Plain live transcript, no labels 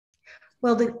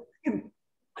Well, Good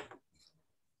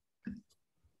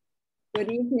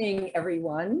evening,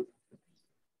 everyone.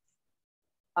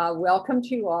 Welcome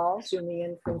to you all, zooming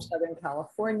in from Southern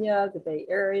California, the Bay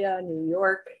Area, New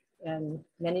York, and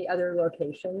many other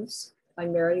locations.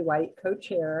 I'm Mary White,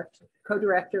 co-chair,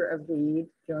 co-director of WEED,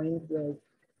 joined with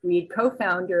WEED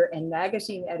co-founder and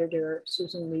magazine editor,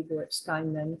 Susan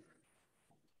Liebowitz-Steinman,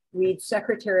 WEED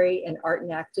secretary and art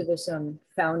and activism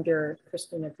founder,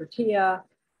 Christina Portilla,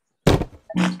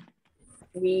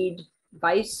 WEED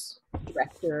vice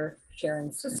director,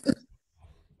 Sharon Siska.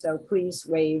 So please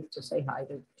wave to say hi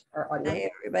to our audience. Hi,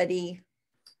 everybody.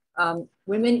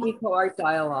 Women Eco Art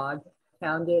Dialogue,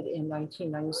 founded in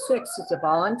 1996, is a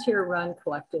volunteer-run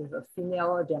collective of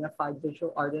female-identified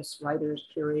visual artists, writers,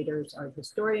 curators, art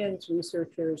historians,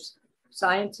 researchers,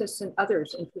 scientists, and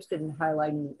others interested in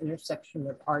highlighting the intersection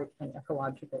of art and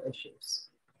ecological issues.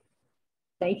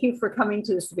 Thank you for coming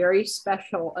to this very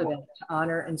special event to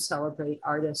honor and celebrate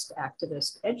artist,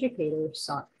 activist, educator,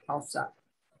 Sant Khalsa.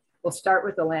 We'll start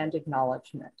with the land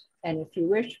acknowledgement. And if you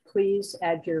wish, please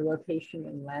add your location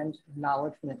and land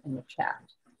acknowledgement in the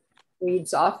chat.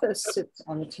 WEED's office sits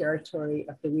on the territory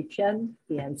of the Wichen,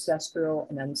 the ancestral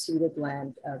and unceded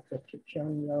land of the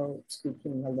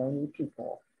Chichonyo-speaking Ohlone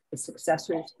people, the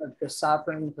successors of the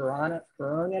sovereign Verona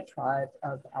tribe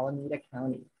of Alameda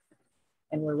County.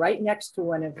 And we're right next to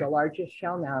one of the largest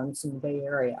shell mounds in the Bay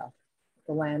Area.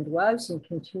 The land was and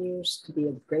continues to be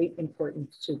of great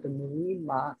importance to the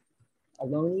Muwekma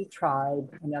Ohlone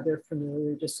tribe and other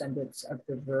familiar descendants of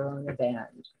the Verona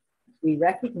band. We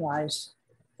recognize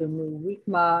the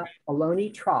Muwekma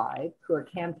Ohlone tribe, who are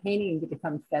campaigning to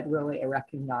become federally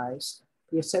recognized,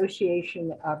 the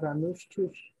Association of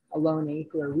Ramushtush Ohlone,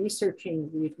 who are researching,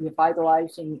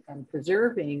 revitalizing, and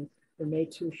preserving the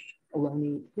Metush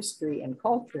Ohlone history and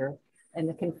culture, and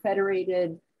the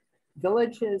Confederated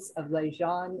Villages of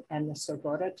Lejean and the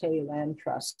Sogotate Land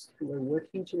Trust, who are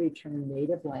working to return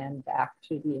native land back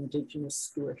to the indigenous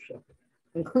stewardship,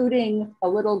 including a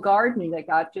little garden that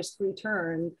got just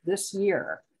returned this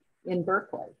year in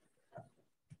Berkeley.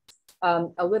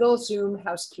 A little Zoom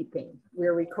housekeeping.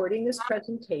 We're recording this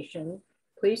presentation.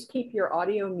 Please keep your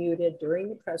audio muted during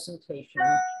the presentation.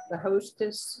 The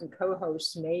hostess and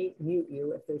co-hosts may mute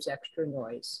you if there's extra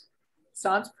noise.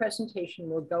 Sant's presentation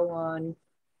will go on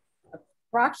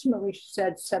approximately, she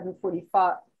said,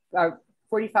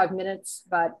 45 minutes,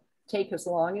 but take as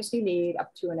long as you need,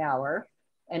 up to an hour.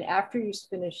 And after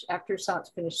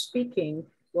Sant's finished speaking,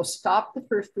 we'll stop the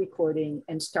first recording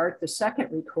and start the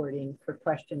second recording for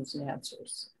questions and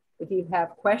answers. If you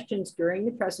have questions during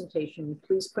the presentation,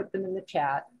 please put them in the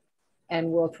chat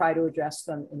and we'll try to address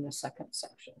them in the second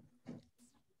section,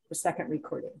 the second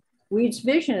recording. WEED's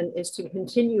vision is to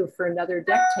continue for another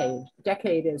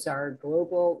decade as our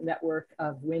global network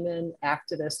of women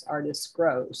activist artists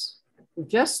grows. We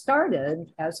just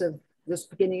started, as of this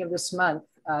beginning of this month,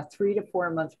 a 3 to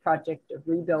 4 month project of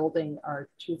rebuilding our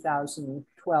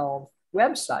 2012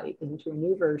 website into a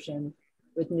new version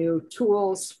with new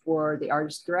tools for the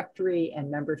artist directory and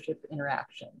membership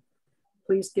interaction.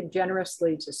 Please give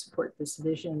generously to support this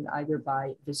vision, either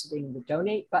by visiting the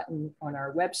donate button on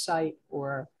our website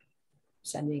or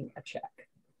sending a check,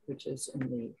 which is in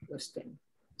the listing.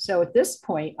 So at this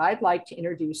point, I'd like to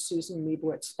introduce Susan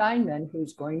Liebowitz-Steinman,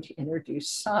 who's going to introduce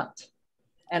Sant.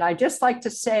 And I'd just like to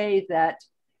say that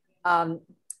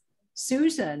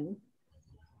Susan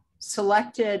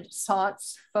selected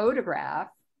Sant's photograph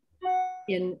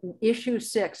in issue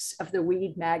 6 of the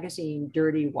WEED magazine,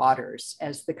 Dirty Waters,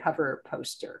 as the cover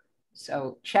poster.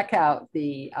 So check out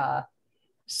the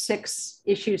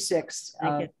issue 6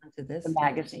 of the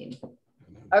magazine.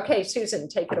 Okay, Susan,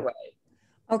 take it away.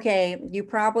 Okay, you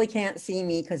probably can't see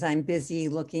me because I'm busy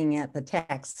looking at the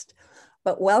text,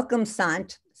 but welcome,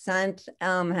 Sant. Sant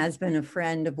has been a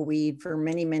friend of WEED for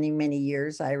many, many, many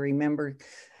years. I remember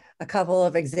a couple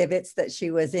of exhibits that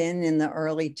she was in the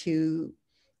early 2000,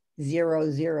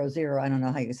 I don't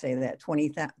know how you say that,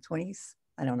 20s?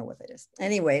 I don't know what that is.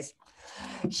 Anyways,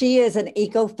 she is an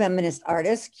ecofeminist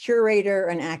artist, curator,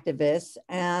 and activist,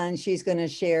 and she's going to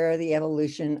share the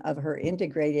evolution of her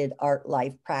integrated art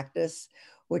life practice,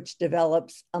 which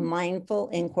develops a mindful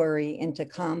inquiry into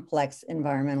complex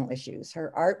environmental issues.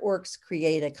 Her artworks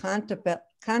create a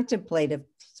contemplative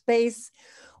space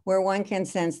where one can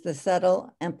sense the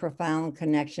subtle and profound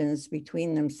connections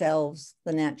between themselves,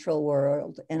 the natural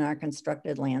world, and our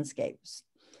constructed landscapes.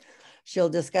 She'll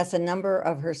discuss a number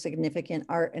of her significant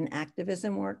art and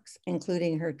activism works,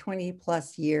 including her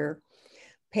 20+ year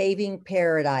Paving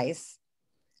Paradise,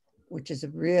 which is a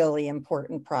really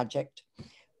important project,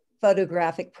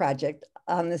 photographic project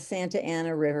on the Santa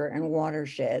Ana River and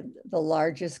Watershed, the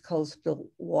largest coastal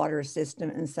water system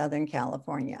in Southern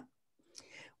California.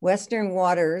 Western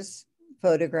Waters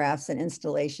photographs and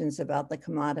installations about the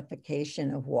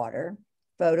commodification of water,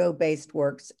 photo-based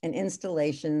works and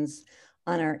installations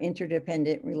on our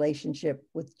interdependent relationship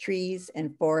with trees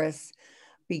and forests,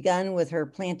 begun with her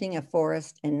planting a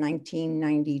forest in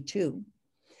 1992,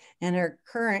 and her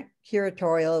current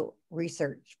curatorial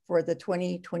research for the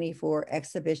 2024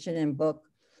 exhibition and book,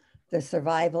 The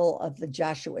Survival of the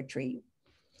Joshua Tree.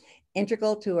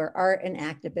 Integral to her art and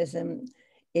activism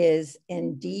is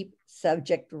in deep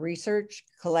subject research,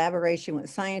 collaboration with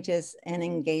scientists, and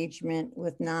engagement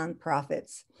with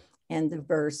nonprofits and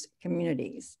diverse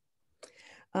communities.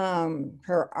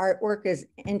 Her artwork is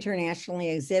internationally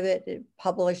exhibited,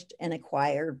 published, and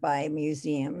acquired by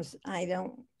museums. I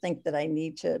don't think that I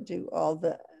need to do all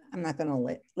the, I'm not going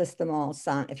to list them all,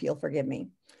 Sant, if you'll forgive me.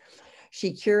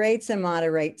 She curates and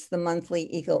moderates the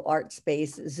monthly Eco Art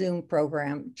Space Zoom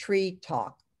program, Tree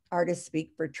Talk, Artists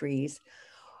Speak for Trees.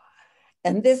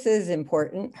 And this is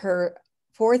important. Her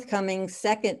forthcoming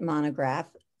second monograph,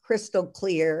 Crystal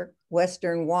Clear,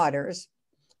 Western Waters,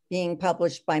 being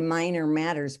published by Minor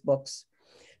Matters Books,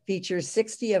 features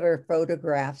 60 of her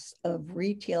photographs of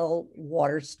retail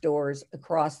water stores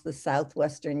across the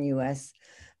southwestern US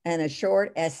and a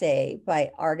short essay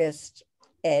by artist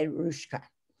Ed Rushka.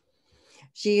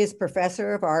 She is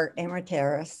professor of art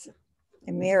emeritus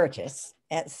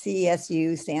at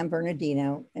CSU San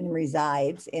Bernardino and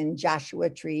resides in Joshua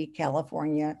Tree,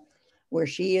 California, where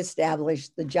she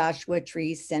established the Joshua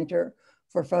Tree Center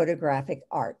for Photographic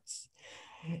Arts.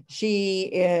 She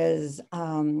is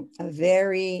a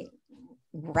very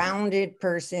grounded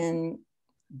person,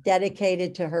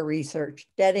 dedicated to her research,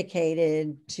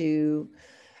 dedicated to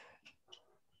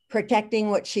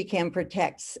protecting what she can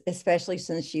protect, especially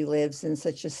since she lives in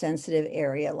such a sensitive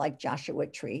area like Joshua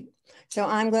Tree. So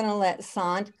I'm going to let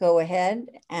Sant go ahead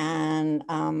and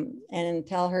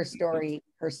tell her story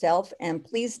herself. And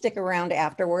please stick around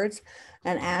afterwards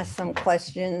and ask some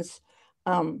questions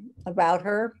about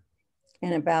her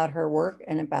and about her work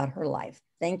and about her life.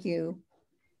 Thank you.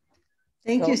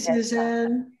 Thank you,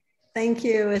 Susan. Thank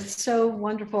you. It's so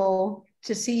wonderful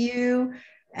to see you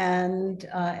and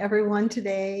everyone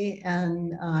today.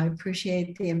 And I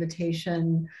appreciate the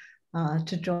invitation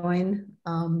to join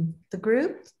the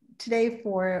group today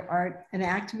for art and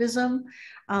activism.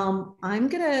 I'm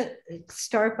gonna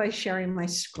start by sharing my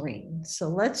screen. So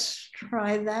let's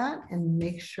try that and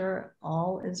make sure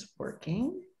all is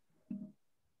working.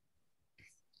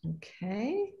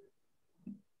 Okay.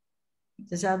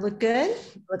 Does that look good?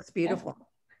 Looks beautiful.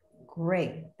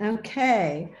 Great.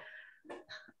 Okay.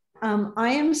 I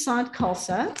am Sant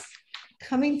Khalsa,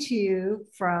 coming to you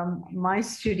from my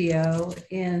studio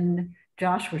in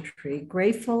Joshua Tree,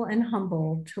 grateful and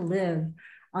humble to live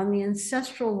on the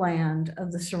ancestral land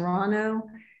of the Serrano,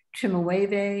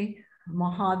 Chemehuevi,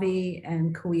 Mojave,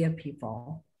 and Cahuilla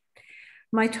people.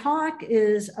 My talk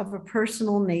is of a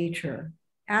personal nature,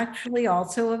 actually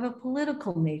also of a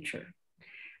political nature.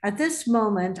 At this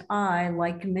moment, I,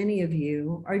 like many of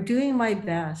you, are doing my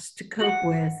best to cope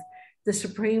with the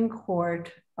Supreme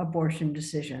Court abortion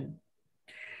decision.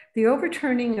 The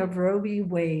overturning of Roe v.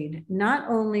 Wade not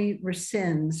only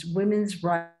rescinds women's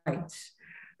rights,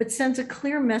 but sends a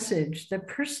clear message that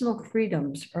personal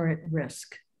freedoms are at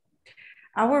risk.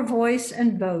 Our voice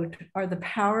and vote are the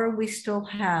power we still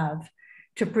have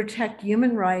to protect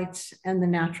human rights and the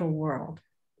natural world.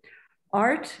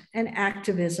 Art and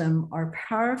activism are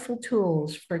powerful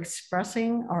tools for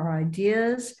expressing our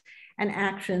ideas and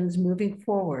actions moving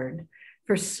forward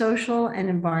for social and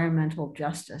environmental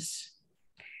justice.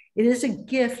 It is a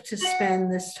gift to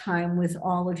spend this time with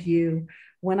all of you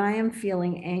when I am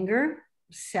feeling anger,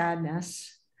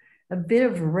 sadness, a bit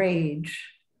of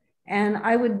rage, and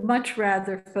I would much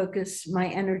rather focus my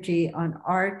energy on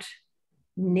art,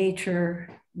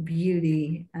 nature,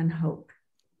 beauty, and hope.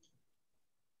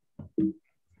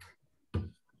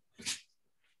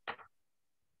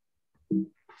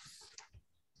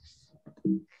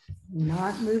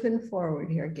 Not moving forward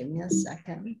here. Give me a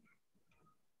second.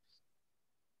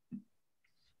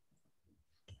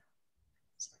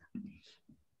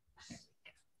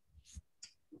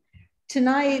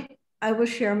 Tonight, I will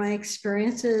share my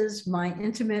experiences, my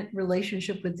intimate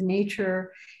relationship with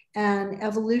nature, and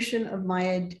evolution of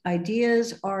my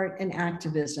ideas, art, and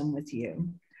activism with you.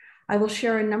 I will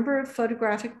share a number of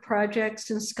photographic projects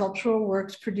and sculptural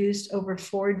works produced over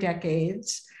 4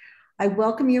 decades. I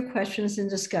welcome your questions and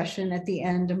discussion at the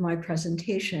end of my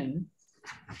presentation.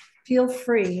 Feel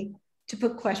free to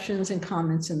put questions and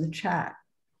comments in the chat.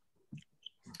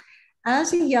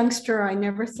 As a youngster, I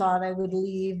never thought I would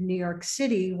leave New York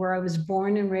City, where I was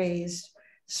born and raised.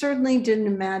 Certainly didn't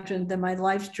imagine that my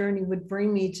life's journey would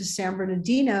bring me to San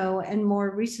Bernardino and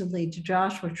more recently to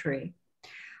Joshua Tree.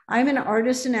 I'm an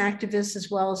artist and activist,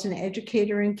 as well as an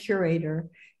educator and curator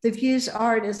that views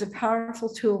art as a powerful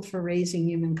tool for raising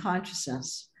human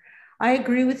consciousness. I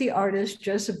agree with the artist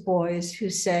Joseph Beuys, who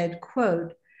said,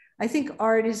 quote, "I think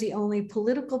art is the only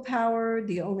political power,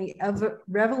 the only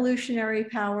revolutionary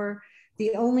power,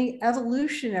 the only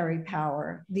evolutionary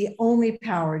power, the only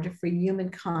power to free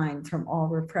humankind from all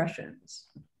repressions."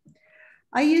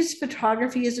 I use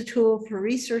photography as a tool for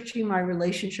researching my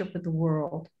relationship with the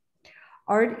world.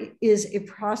 Art is a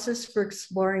process for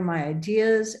exploring my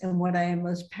ideas and what I am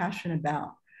most passionate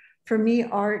about. For me,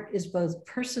 art is both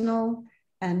personal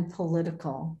and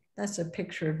political. That's a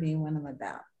picture of me when I'm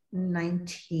about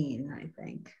 19, I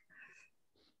think.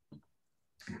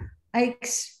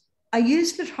 I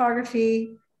use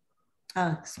photography,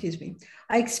 I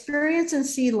experience and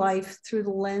see life through the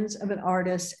lens of an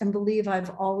artist and believe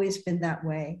I've always been that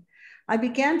way. I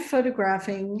began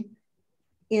photographing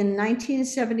in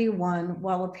 1971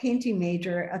 while a painting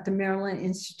major at the Maryland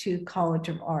Institute College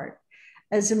of Art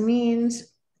as a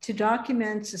means to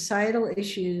document societal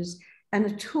issues and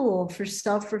a tool for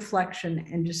self-reflection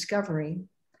and discovery.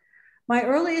 My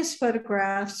earliest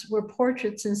photographs were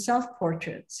portraits and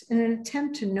self-portraits in an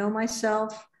attempt to know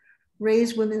myself,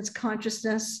 raise women's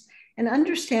consciousness, and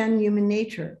understand human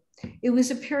nature. It was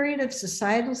a period of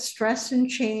societal stress and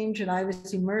change, and I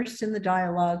was immersed in the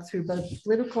dialogue through both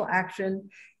political action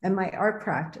and my art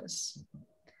practice.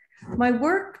 My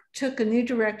work took a new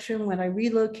direction when I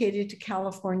relocated to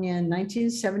California in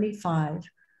 1975.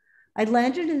 I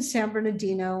landed in San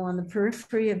Bernardino on the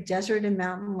periphery of desert and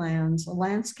mountain lands, a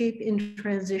landscape in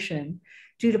transition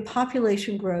due to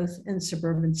population growth and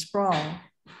suburban sprawl.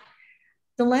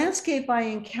 The landscape I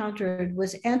encountered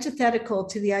was antithetical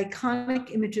to the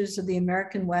iconic images of the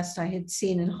American West I had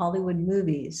seen in Hollywood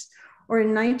movies or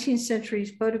in 19th century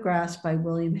photographs by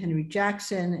William Henry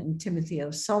Jackson and Timothy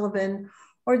O'Sullivan,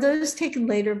 or those taken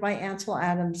later by Ansel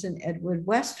Adams and Edward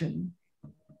Weston.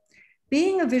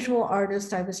 Being a visual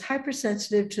artist, I was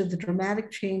hypersensitive to the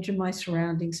dramatic change in my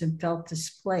surroundings and felt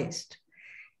displaced.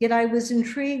 Yet I was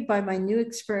intrigued by my new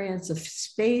experience of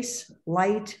space,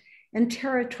 light, and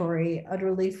territory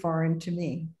utterly foreign to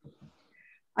me.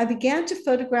 I began to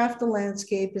photograph the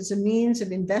landscape as a means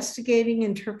of investigating,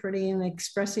 interpreting, and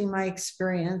expressing my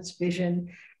experience, vision,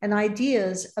 and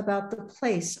ideas about the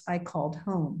place I called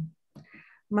home.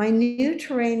 My new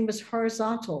terrain was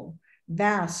horizontal,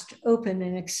 vast, open,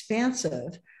 and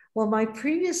expansive, while my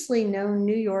previously known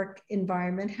New York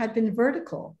environment had been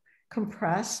vertical,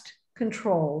 compressed,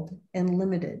 controlled, and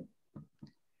limited.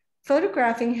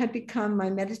 Photographing had become my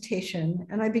meditation,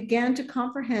 and I began to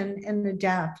comprehend and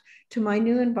adapt to my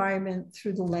new environment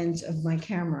through the lens of my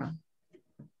camera.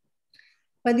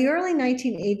 By the early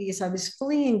 1980s, I was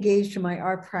fully engaged in my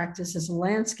art practice as a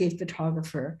landscape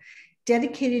photographer,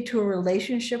 dedicated to a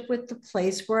relationship with the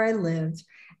place where I lived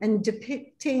and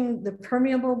depicting the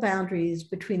permeable boundaries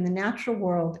between the natural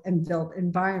world and built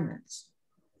environments.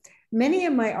 Many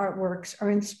of my artworks are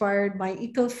inspired by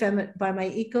my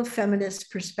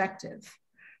ecofeminist perspective.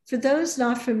 For those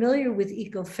not familiar with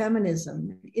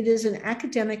ecofeminism, it is an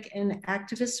academic and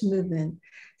activist movement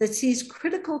that sees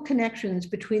critical connections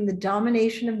between the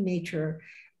domination of nature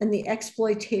and the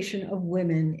exploitation of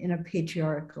women in a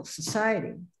patriarchal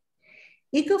society.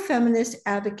 Ecofeminists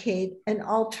advocate an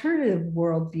alternative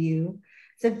worldview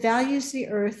that values the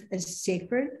earth as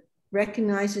sacred,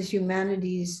 recognizes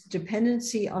humanity's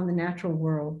dependency on the natural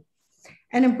world,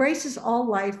 and embraces all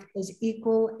life as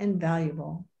equal and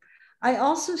valuable. I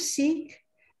also seek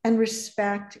and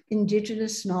respect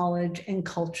Indigenous knowledge and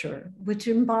culture, which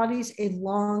embodies a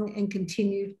long and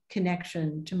continued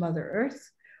connection to Mother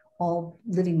Earth, all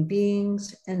living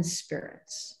beings and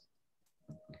spirits.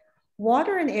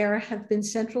 Water and air have been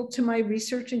central to my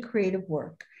research and creative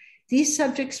work. These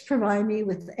subjects provide me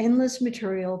with endless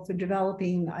material for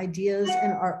developing ideas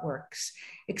and artworks,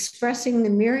 expressing the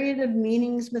myriad of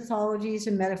meanings, mythologies,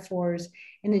 and metaphors,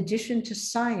 in addition to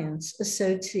science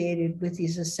associated with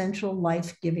these essential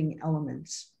life-giving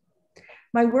elements.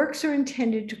 My works are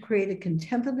intended to create a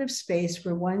contemplative space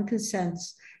where one can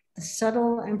sense the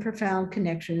subtle and profound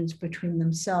connections between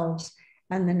themselves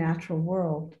and the natural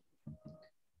world.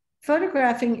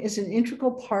 Photographing is an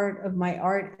integral part of my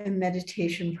art and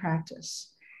meditation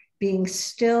practice, being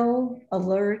still,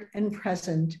 alert, and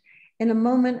present in a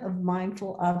moment of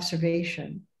mindful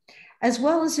observation, as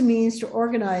well as a means to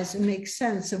organize and make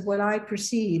sense of what I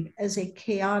perceive as a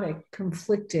chaotic,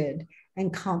 conflicted,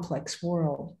 and complex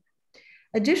world.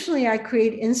 Additionally, I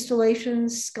create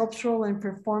installations, sculptural and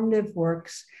performative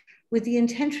works with the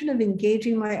intention of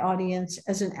engaging my audience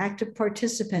as an active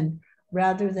participant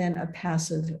rather than a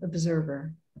passive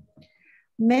observer.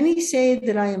 Many say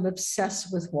that I am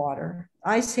obsessed with water.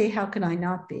 I say, how can I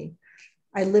not be?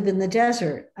 I live in the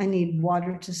desert. I need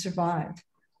water to survive.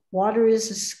 Water is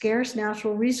a scarce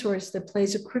natural resource that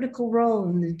plays a critical role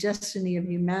in the destiny of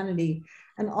humanity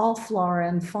and all flora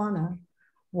and fauna.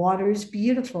 Water is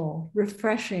beautiful,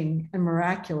 refreshing, and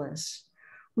miraculous.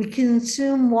 We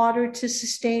consume water to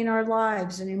sustain our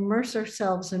lives and immerse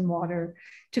ourselves in water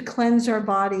to cleanse our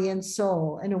body and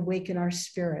soul and awaken our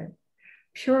spirit.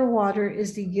 Pure water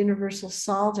is the universal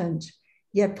solvent,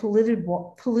 yet polluted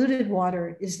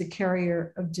water is the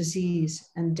carrier of disease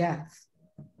and death.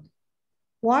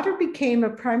 Water became a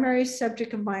primary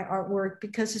subject of my artwork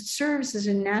because it serves as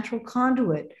a natural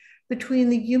conduit between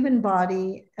the human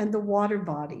body and the water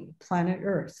body, planet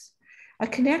Earth, a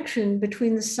connection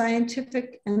between the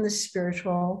scientific and the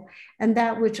spiritual, and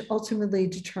that which ultimately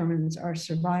determines our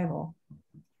survival.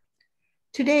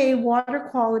 Today, water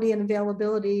quality and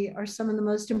availability are some of the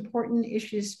most important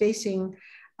issues facing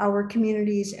our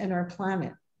communities and our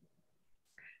planet.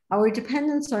 Our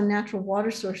dependence on natural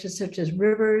water sources such as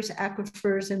rivers,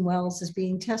 aquifers, and wells is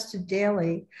being tested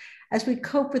daily as we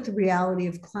cope with the reality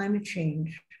of climate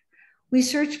change. We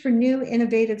search for new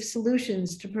innovative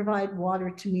solutions to provide water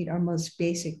to meet our most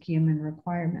basic human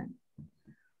requirement.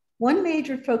 One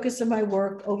major focus of my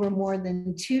work over more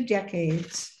than 2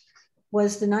 decades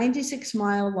was the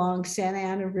 96-mile-long Santa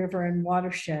Ana River and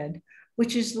Watershed,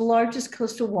 which is the largest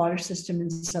coastal water system in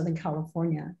Southern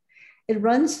California. It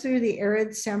runs through the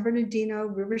arid San Bernardino,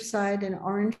 Riverside, and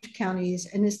Orange counties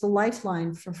and is the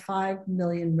lifeline for 5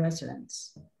 million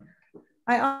residents.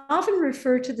 I often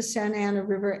refer to the Santa Ana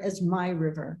River as my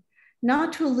river,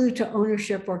 not to allude to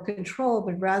ownership or control,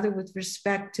 but rather with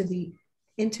respect to the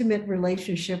intimate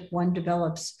relationship one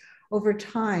develops over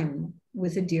time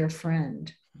with a dear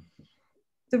friend.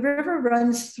 The river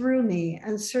runs through me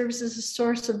and serves as a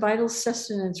source of vital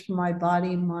sustenance for my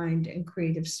body, mind, and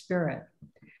creative spirit.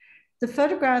 The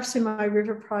photographs in my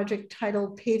river project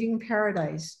titled Paving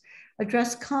Paradise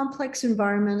address complex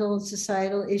environmental and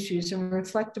societal issues and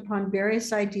reflect upon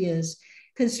various ideas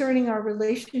concerning our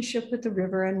relationship with the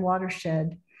river and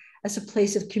watershed as a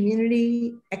place of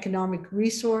community, economic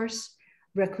resource,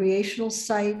 recreational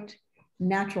site,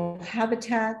 natural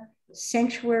habitat,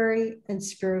 sanctuary, and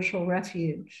spiritual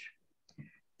refuge.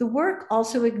 The work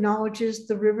also acknowledges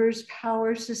the river's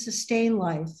powers to sustain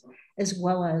life as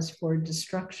well as for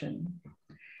destruction.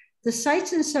 The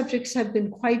sites and subjects have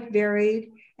been quite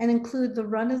varied and include the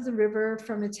run of the river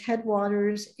from its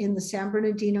headwaters in the San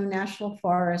Bernardino National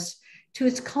Forest to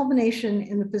its culmination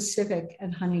in the Pacific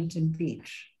at Huntington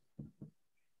Beach.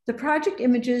 The project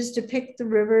images depict the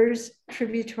river's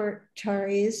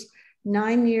tributaries,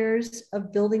 9 years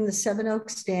of building the Seven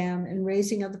Oaks Dam and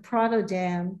raising of the Prado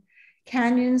Dam,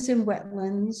 canyons and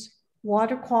wetlands,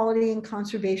 water quality and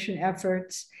conservation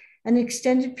efforts, and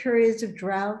extended periods of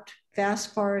drought,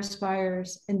 vast forest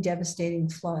fires, and devastating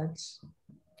floods.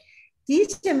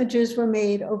 These images were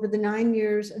made over the 9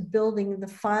 years of building the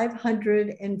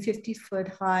 550-foot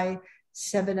high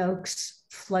Seven Oaks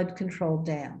flood control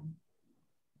dam.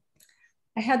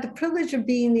 I had the privilege of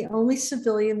being the only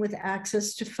civilian with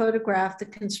access to photograph the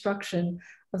construction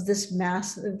of this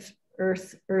massive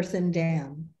earthen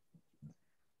dam.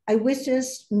 I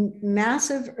witnessed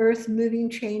massive earth-moving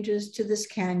changes to this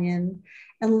canyon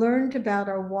and learned about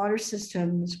our water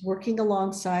systems working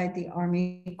alongside the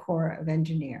Army Corps of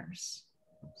Engineers.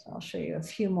 So I'll show you a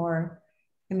few more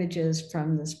images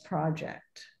from this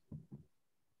project.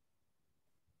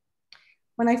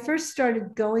 When I first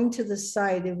started going to the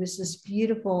site, it was this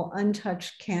beautiful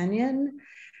untouched canyon.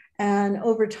 And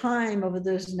over time, over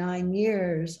those 9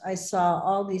 years, I saw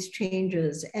all these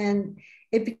changes, and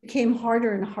it became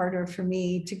harder and harder for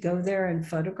me to go there and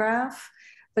photograph.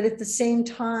 But at the same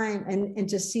time, and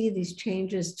to see these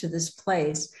changes to this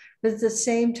place, but at the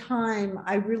same time,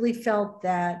 I really felt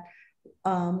that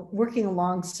working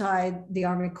alongside the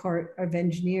Army Corps of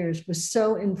Engineers was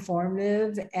so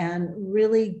informative and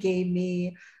really gave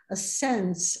me a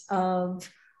sense of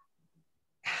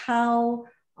how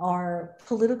our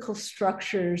political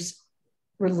structures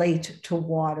relate to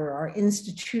water, our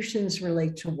institutions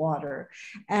relate to water,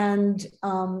 and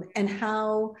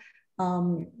how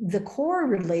the Corps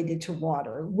related to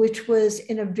water, which was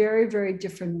in a very, very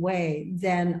different way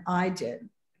than I did.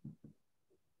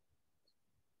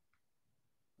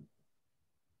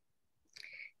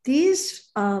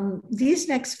 These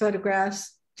next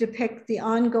photographs depict the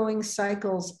ongoing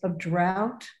cycles of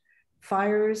drought,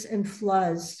 fires and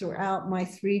floods throughout my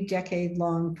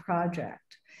 3-decade-long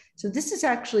project. So this is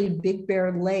actually Big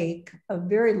Bear Lake, a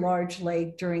very large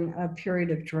lake during a period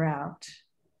of drought.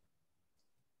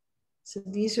 So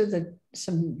these are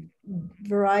some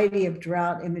variety of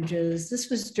drought images. This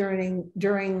was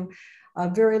during a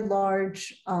very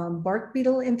large bark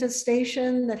beetle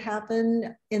infestation that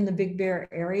happened in the Big Bear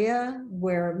area,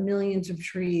 where millions of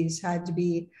trees had to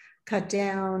be cut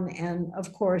down. And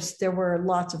of course, there were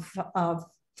lots of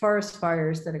forest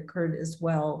fires that occurred as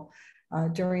well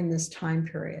during this time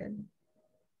period.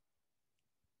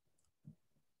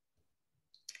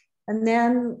 And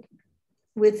then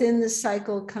within the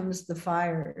cycle comes the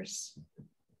fires.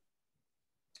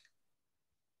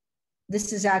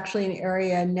 This is actually an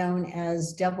area known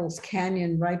as Devil's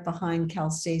Canyon, right behind Cal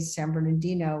State San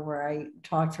Bernardino, where I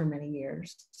taught for many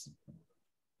years.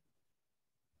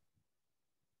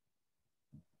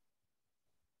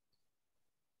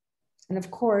 And of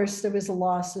course, there was a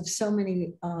loss of so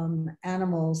many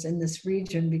animals in this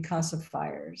region because of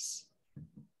fires.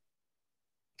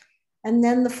 And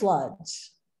then the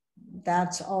floods.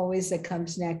 That's always that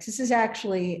comes next. This is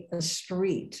actually a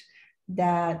street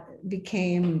that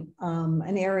became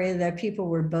an area that people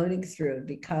were boating through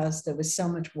because there was so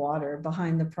much water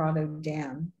behind the Prado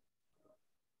Dam.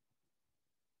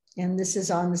 And this is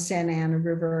on the Santa Ana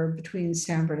River between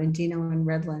San Bernardino and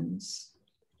Redlands.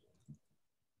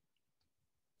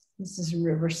 This is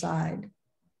Riverside.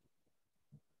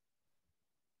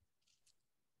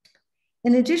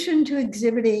 In addition to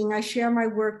exhibiting, I share my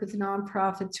work with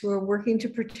nonprofits who are working to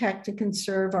protect and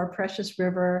conserve our precious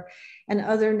river and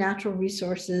other natural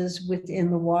resources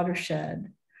within the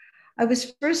watershed. I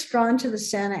was first drawn to the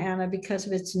Santa Ana because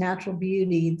of its natural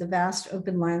beauty, the vast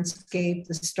open landscape,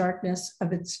 the starkness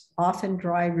of its often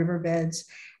dry riverbeds,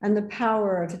 and the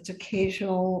power of its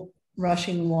occasional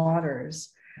rushing waters.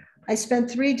 I spent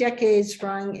 3 decades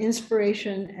drawing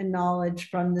inspiration and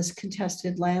knowledge from this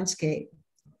contested landscape.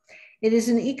 It is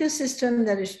an ecosystem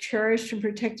that is cherished and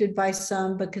protected by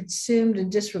some, but consumed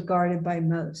and disregarded by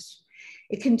most.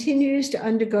 It continues to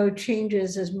undergo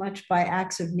changes as much by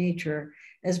acts of nature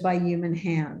as by human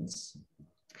hands.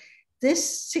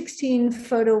 This 16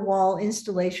 photo wall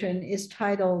installation is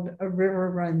titled "A River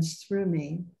Runs Through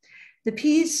Me." The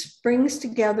piece brings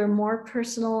together more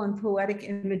personal and poetic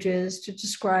images to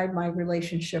describe my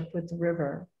relationship with the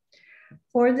river.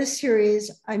 For this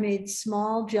series, I made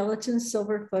small gelatin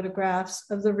silver photographs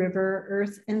of the river,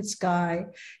 earth, and sky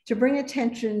to bring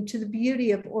attention to the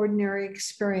beauty of ordinary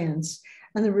experience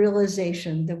and the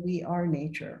realization that we are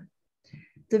nature.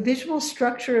 The visual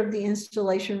structure of the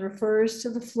installation refers to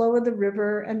the flow of the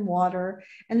river and water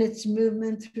and its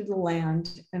movement through the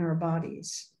land and our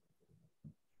bodies.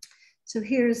 So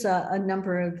here's a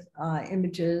number of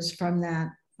images from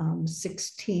that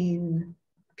 16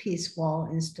 piece wall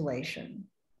installation.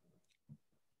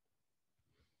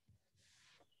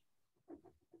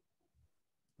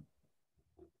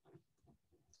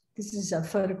 This is a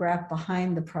photograph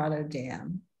behind the Prado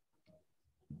Dam.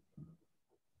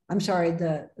 I'm sorry,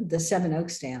 the Seven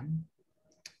Oaks Dam.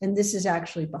 And this is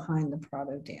actually behind the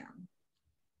Prado Dam.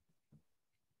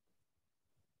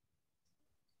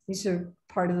 These are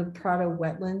part of the Prado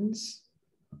wetlands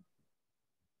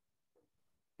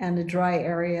and a dry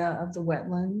area of the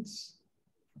wetlands.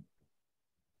 I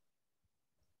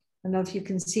don't know if you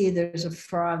can see, there's a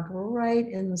frog right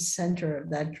in the center of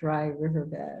that dry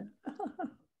riverbed.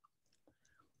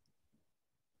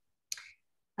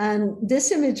 And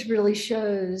this image really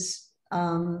shows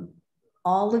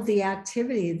all of the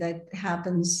activity that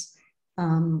happens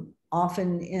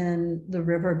often in the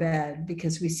riverbed,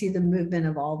 because we see the movement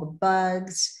of all the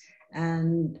bugs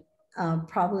and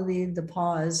probably the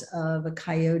paws of a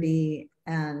coyote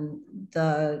and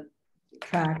the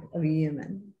track of a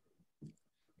human.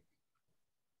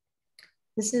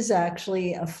 This is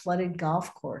actually a flooded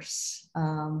golf course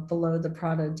below the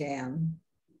Prado Dam,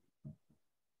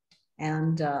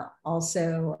 and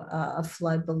also a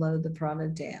flood below the Prado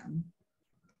Dam.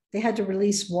 They had to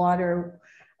release water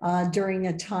during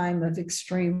a time of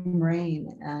extreme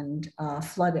rain and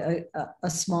flood a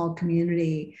small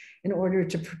community in order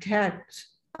to protect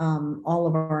all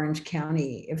of Orange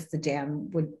County if the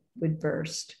dam would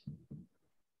burst.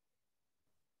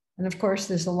 And of course,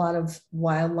 there's a lot of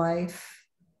wildlife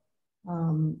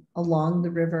along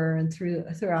the river and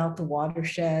throughout the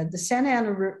watershed. The Santa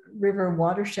Ana River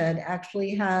watershed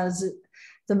actually has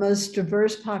the most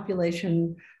diverse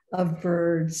population of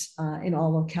birds in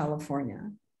all of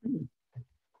California.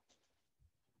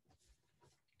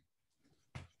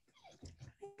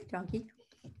 Donkey.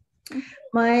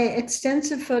 My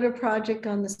extensive photo project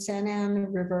on the Santa Ana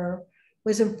River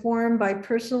was informed by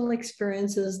personal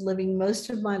experiences living most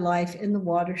of my life in the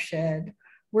watershed,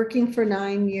 working for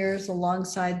 9 years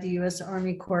alongside the U.S.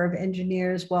 Army Corps of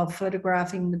Engineers while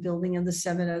photographing the building of the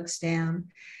Seven Oaks Dam,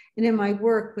 and in my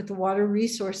work with the Water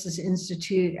Resources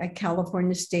Institute at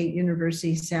California State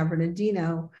University, San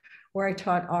Bernardino, where I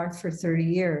taught art for 30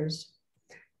 years.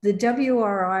 The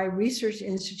WRI Research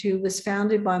Institute was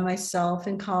founded by myself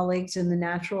and colleagues in the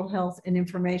natural health and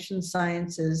information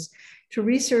sciences to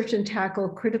research and tackle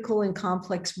critical and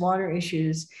complex water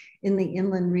issues in the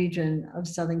inland region of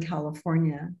Southern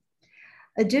California.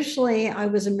 Additionally, I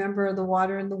was a member of the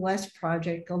Water in the West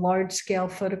Project, a large-scale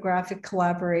photographic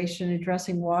collaboration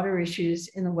addressing water issues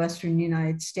in the Western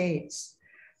United States.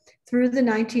 Through the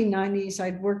 1990s,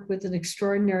 I'd worked with an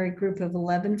extraordinary group of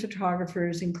 11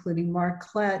 photographers, including Mark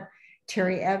Klett,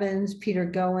 Terry Evans, Peter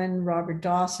Goen, Robert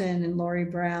Dawson, and Laurie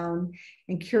Brown,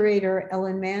 and curator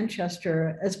Ellen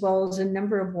Manchester, as well as a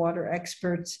number of water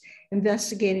experts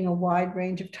investigating a wide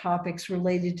range of topics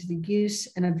related to the use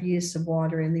and abuse of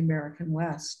water in the American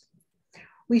West.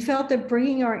 We felt that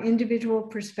bringing our individual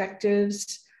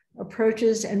perspectives,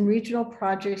 approaches, and regional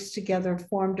projects together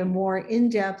formed a more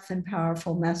in-depth and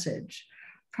powerful message.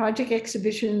 Project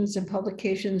exhibitions and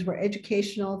publications were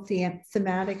educational,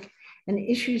 thematic, and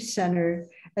issue-centered,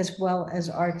 as well as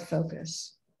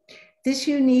art-focused. This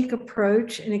unique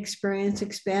approach and experience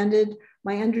expanded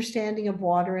my understanding of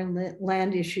water and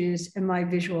land issues and my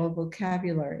visual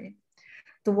vocabulary.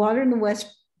 The Water in the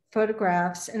West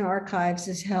Photographs and Archives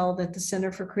is held at the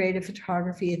Center for Creative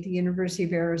Photography at the University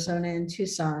of Arizona in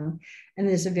Tucson and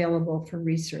is available for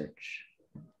research.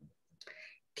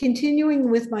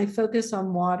 Continuing with my focus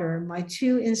on water, my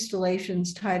 2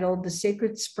 installations titled The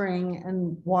Sacred Spring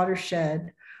and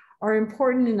Watershed are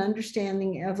important in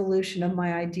understanding the evolution of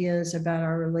my ideas about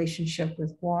our relationship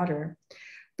with water.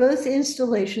 Both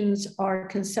installations are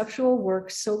conceptual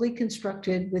works solely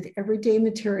constructed with everyday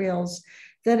materials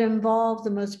that involve the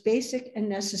most basic and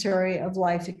necessary of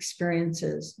life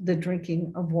experiences, the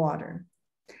drinking of water.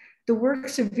 The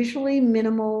works are visually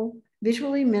minimal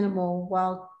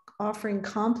while offering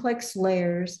complex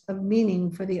layers of meaning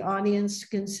for the audience to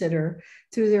consider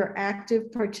through their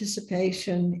active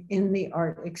participation in the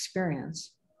art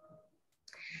experience.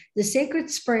 The Sacred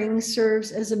Spring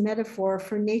serves as a metaphor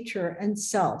for nature and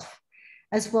self,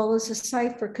 as well as a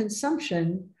site for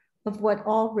consumption of what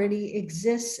already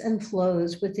exists and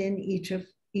flows within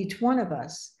each one of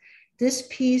us. This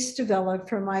piece developed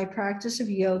from my practice of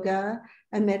yoga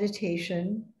and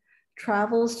meditation,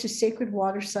 travels to sacred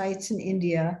water sites in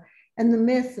India, and the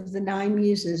myth of the 9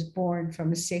 muses born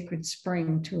from a sacred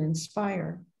spring to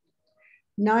inspire.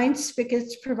 9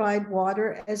 spigots provide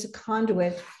water as a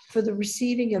conduit for the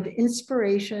receiving of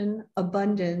inspiration,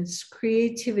 abundance,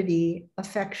 creativity,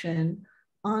 affection,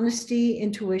 honesty,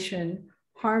 intuition,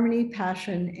 harmony,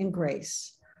 passion, and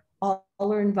grace. All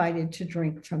are invited to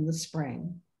drink from the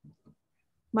spring.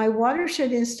 My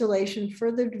Watershed installation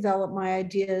further developed my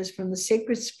ideas from the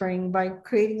sacred spring by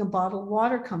creating a bottled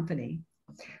water company,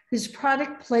 whose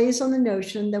product plays on the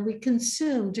notion that we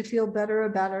consume to feel better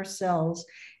about ourselves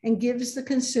and gives the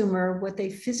consumer what they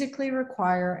physically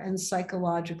require and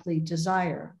psychologically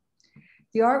desire.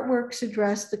 The artworks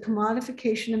address the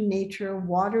commodification of nature,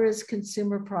 water as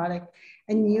consumer product,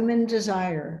 and human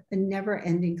desire, a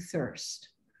never-ending thirst.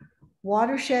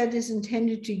 Watershed is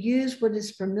intended to use what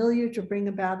is familiar to bring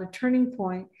about a turning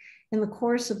point in the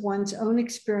course of one's own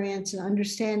experience and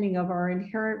understanding of our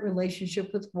inherent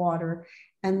relationship with water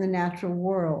and the natural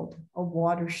world, a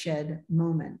watershed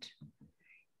moment.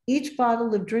 Each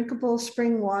bottle of drinkable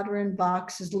spring water in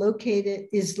box is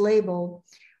labeled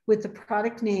with the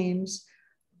product names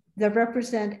that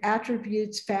represent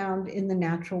attributes found in the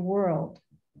natural world,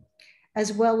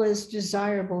 as well as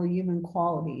desirable human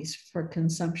qualities for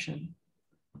consumption.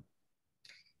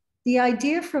 The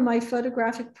idea for my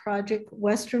photographic project,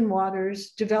 Western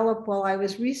Waters, developed while I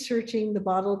was researching the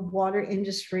bottled water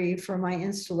industry for my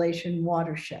installation,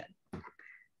 Watershed. I'm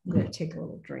going to take a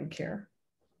little drink here.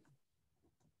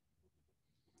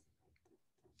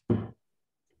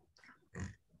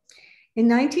 In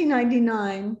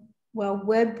 1999, while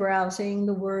web browsing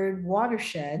the word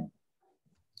watershed,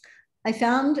 I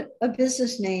found a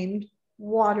business named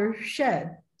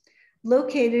Watershed,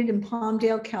 located in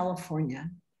Palmdale, California.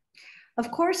 Of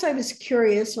course, I was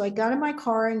curious, so I got in my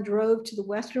car and drove to the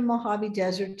Western Mojave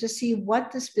Desert to see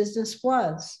what this business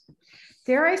was.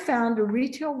 There I found a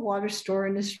retail water store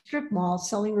in a strip mall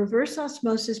selling reverse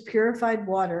osmosis purified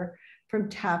water from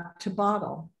tap to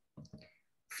bottle.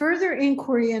 Further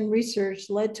inquiry and research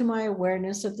led to my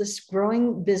awareness of this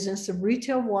growing business of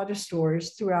retail water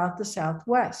stores throughout the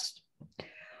Southwest.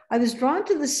 I was drawn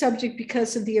to the subject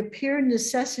because of the apparent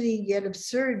necessity yet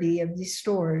absurdity of these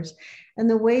stores and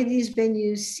the way these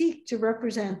venues seek to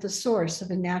represent the source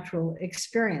of a natural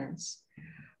experience.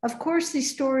 Of course,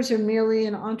 these stores are merely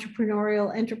an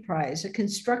entrepreneurial enterprise, a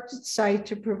constructed site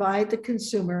to provide the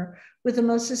consumer with the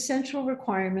most essential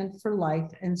requirement for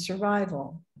life and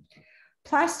survival.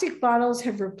 Plastic bottles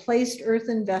have replaced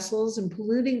earthen vessels, and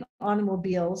polluting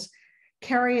automobiles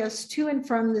carry us to and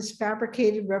from this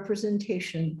fabricated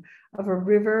representation of a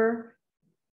river,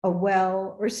 a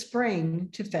well, or spring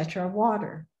to fetch our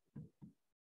water.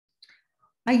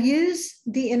 I use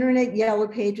the internet yellow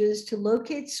pages to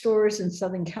locate stores in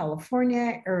Southern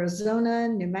California, Arizona,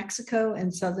 New Mexico,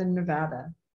 and Southern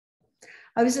Nevada.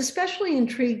 I was especially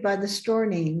intrigued by the store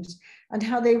names and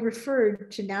how they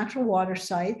referred to natural water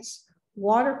sites,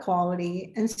 water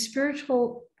quality, and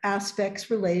spiritual aspects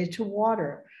related to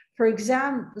water. For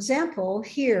example,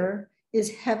 here is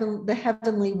the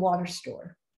Heavenly Water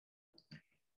Store.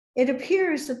 It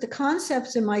appears that the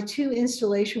concepts in my two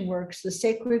installation works, The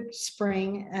Sacred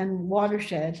Spring and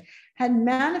Watershed, had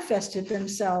manifested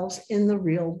themselves in the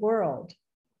real world.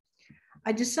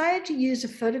 I decided to use a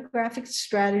photographic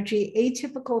strategy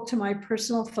atypical to my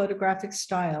personal photographic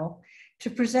style to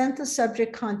present the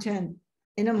subject content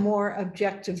in a more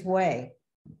objective way.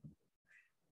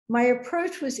 My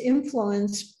approach was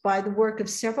influenced by the work of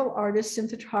several artists and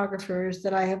photographers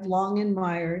that I have long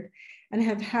admired and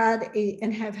have had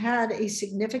a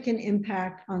significant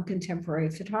impact on contemporary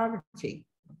photography.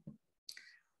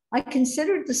 I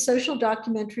considered the social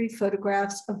documentary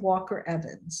photographs of Walker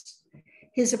Evans.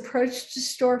 His approach to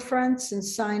storefronts and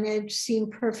signage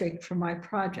seemed perfect for my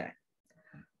project.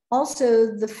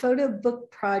 Also, the photo book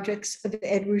projects of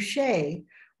Ed Ruscha,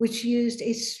 which used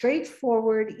a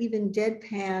straightforward, even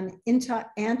deadpan,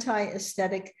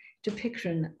 anti-aesthetic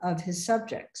depiction of his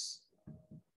subjects.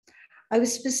 I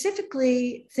was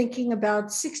specifically thinking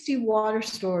about 60 water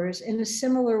stores in a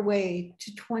similar way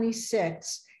to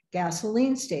 26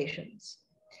 gasoline stations.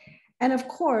 And of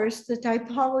course, the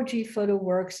typology photo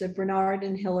works of Bernard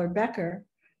and Hiller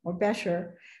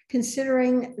Becher,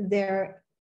 considering their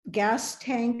gas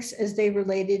tanks as they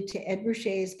related to Ed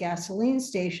Ruscha's gasoline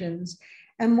stations,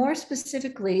 and more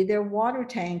specifically, their water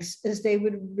tanks as they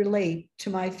would relate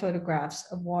to my photographs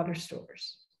of water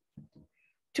stores.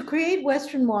 To create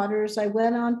Western Waters, I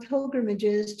went on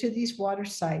pilgrimages to these water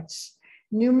sites,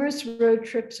 numerous road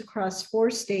trips across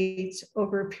 4 states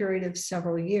over a period of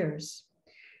several years,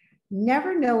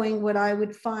 never knowing what I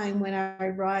would find when I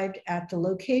arrived at the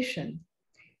location.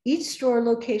 Each store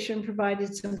location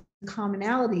provided some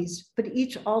commonalities, but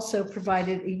each also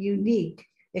provided a unique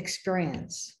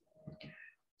experience.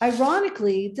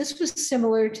 Ironically, this was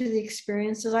similar to the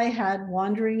experiences I had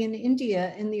wandering in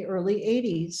India in the early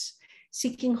 80s,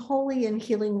 seeking holy and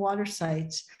healing water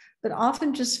sites, but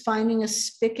often just finding a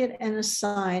spigot and a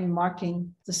sign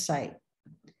marking the site.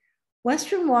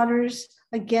 Western Waters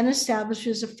again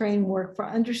establishes a framework for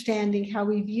understanding how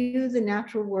we view the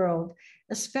natural world,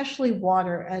 especially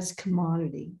water, as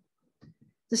commodity.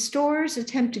 The stores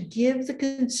attempt to give the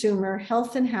consumer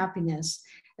health and happiness,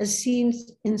 as seen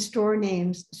in store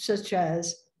names such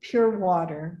as Pure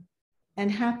Water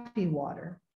and Happy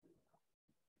Water.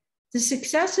 The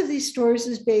success of these stores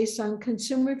is based on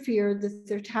consumer fear that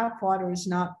their tap water is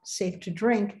not safe to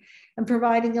drink and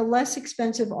providing a less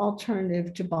expensive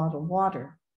alternative to bottled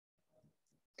water.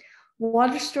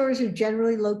 Water stores are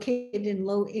generally located in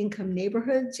low-income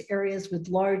neighborhoods, areas with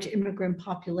large immigrant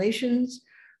populations,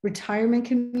 retirement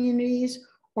communities,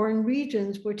 or in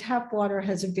regions where tap water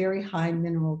has a very high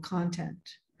mineral content.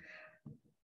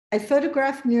 I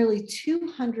photographed nearly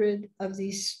 200 of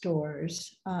these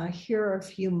stores. Here are a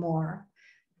few more.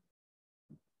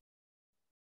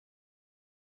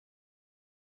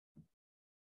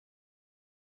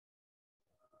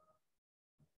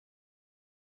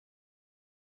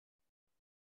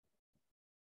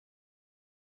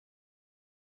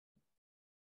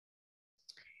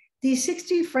 These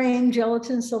 60 frame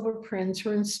gelatin silver prints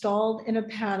were installed in a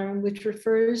pattern which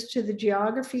refers to the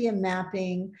geography and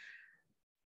mapping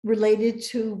related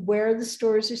to where the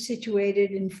stores are situated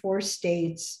in 4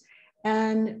 states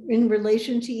and in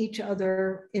relation to each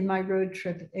other in my road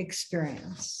trip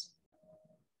experience.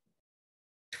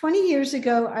 20 years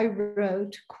ago, I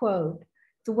wrote, quote,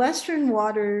 "The Western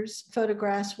Waters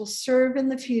photographs will serve in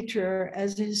the future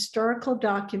as a historical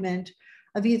document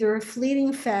of either a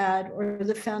fleeting fad or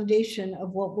the foundation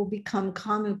of what will become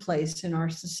commonplace in our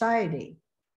society."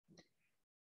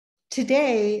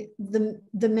 Today, the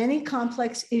many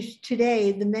complex issues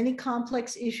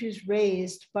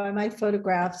raised by my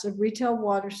photographs of retail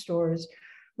water stores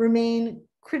remain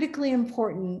critically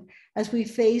important as we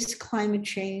face climate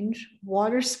change,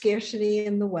 water scarcity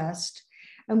in the West,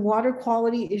 and water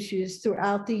quality issues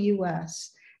throughout the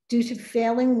US due to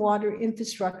failing water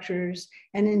infrastructures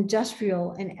and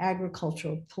industrial and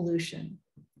agricultural pollution.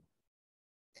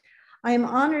 I am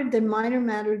honored that Minor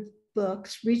Matter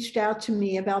Books reached out to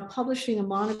me about publishing a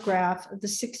monograph of the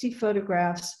 60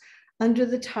 photographs under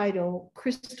the title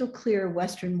Crystal Clear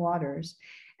Western Waters,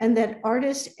 and that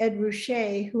artist Ed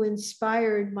Ruche, who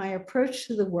inspired my approach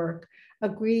to the work,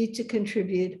 agreed to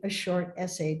contribute a short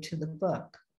essay to the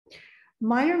book.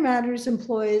 Minor Matters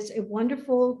employs a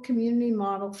wonderful community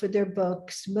model for their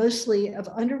books, mostly of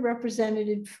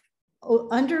underrepresented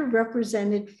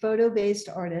photo-based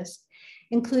artists,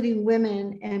 including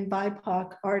women and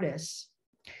BIPOC artists,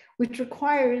 which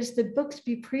requires that books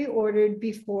be pre-ordered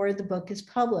before the book is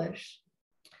published.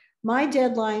 My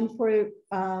deadline for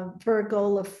a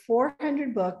goal of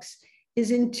 400 books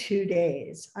is in 2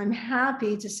 days. I'm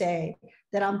happy to say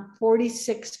that I'm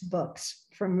 46 books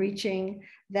from reaching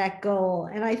that goal.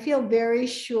 And I feel very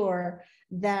sure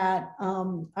that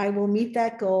I will meet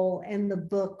that goal and the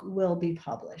book will be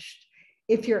published.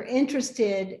 If you're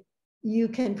interested, you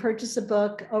can purchase a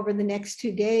book over the next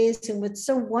 2 days. And what's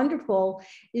so wonderful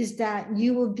is that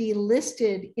you will be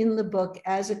listed in the book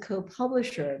as a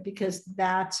co-publisher, because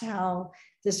that's how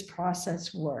this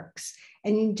process works.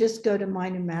 And you can just go to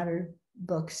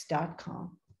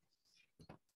minormatterbooks.com.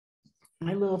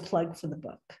 My little plug for the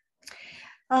book.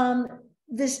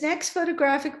 This next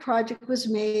photographic project was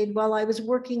made while I was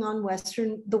working on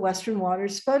the Western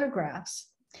Waters photographs.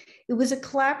 It was a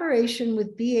collaboration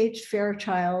with B.H.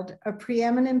 Fairchild, a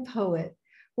preeminent poet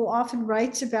who often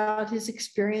writes about his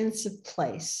experience of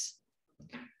place.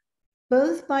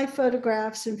 Both my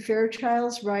photographs and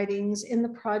Fairchild's writings in the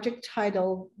project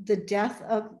titled The Death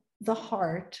of the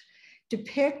Heart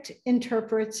depict,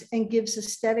 interprets, and gives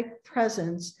aesthetic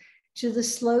presence to the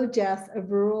slow death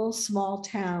of rural small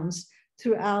towns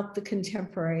throughout the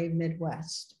contemporary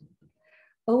Midwest.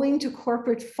 Owing to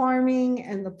corporate farming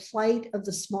and the plight of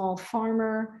the small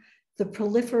farmer, the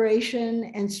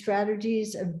proliferation and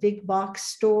strategies of big box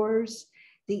stores,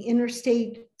 the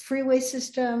interstate freeway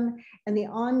system, and the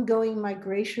ongoing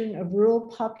migration of rural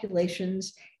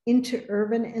populations into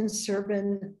urban and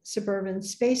suburban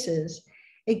spaces,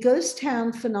 a ghost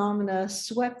town phenomena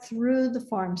swept through the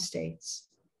farm states.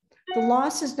 The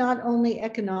loss is not only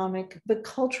economic, but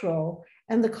cultural,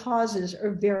 and the causes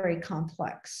are very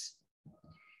complex.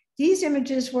 These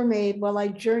images were made while I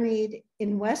journeyed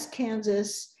in West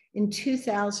Kansas in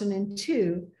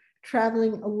 2002,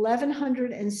 traveling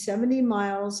 1,170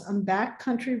 miles on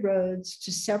backcountry roads to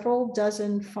several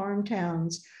dozen farm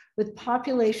towns with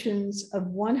populations of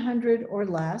 100 or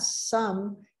less,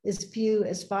 some as few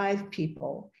as 5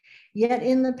 people. Yet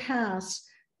in the past,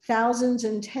 thousands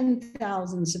and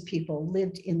 10,000s of people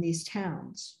lived in these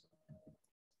towns.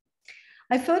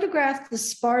 I photographed the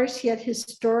sparse yet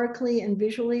historically and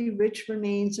visually rich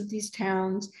remains of these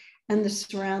towns and the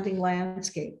surrounding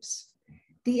landscapes.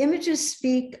 The images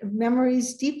speak of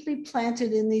memories deeply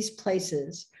planted in these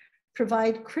places,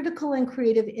 provide critical and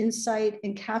creative insight,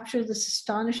 and capture this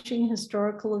astonishing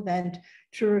historical event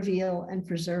to reveal and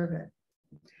preserve it.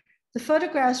 The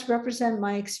photographs represent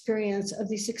my experience of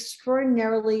these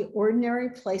extraordinarily ordinary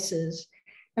places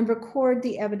and record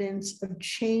the evidence of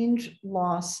change,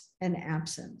 loss, and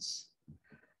absence.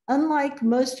 Unlike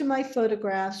most of my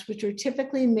photographs, which are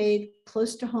typically made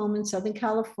close to home in Southern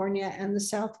California and the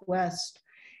Southwest,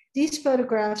 these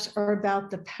photographs are about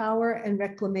the power and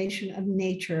reclamation of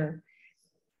nature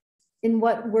in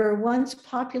what were once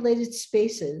populated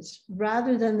spaces,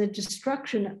 rather than the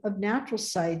destruction of natural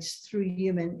sites through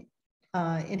human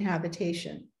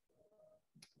inhabitation.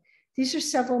 These are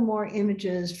several more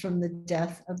images from the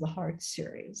Death of the Heart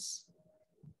series.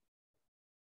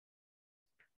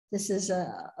 This is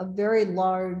a very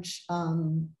large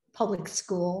public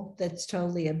school that's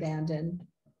totally abandoned.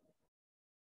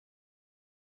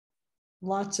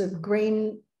 Lots of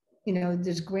grain,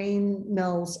 there's grain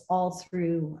mills all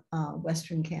through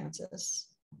Western Kansas.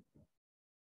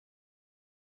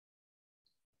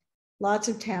 Lots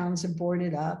of towns are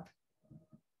boarded up.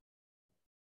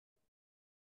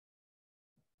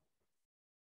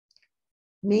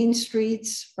 Main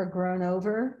streets are grown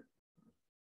over.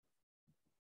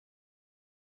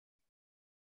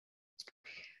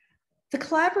 The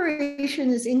collaboration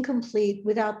is incomplete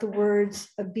without the words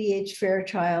of B.H.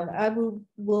 Fairchild. I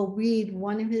will read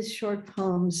one of his short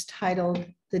poems titled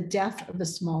The Death of a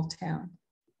Small Town.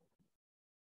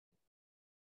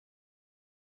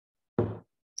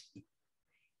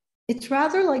 It's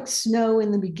rather like snow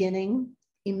in the beginning,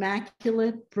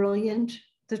 immaculate, brilliant,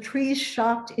 The trees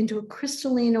shocked into a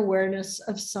crystalline awareness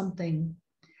of something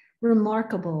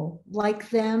remarkable, like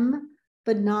them,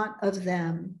 but not of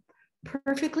them,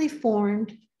 perfectly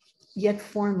formed, yet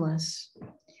formless.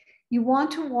 You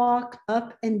want to walk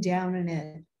up and down in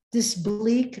it, this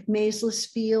bleak, mazeless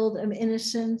field of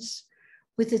innocence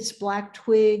with its black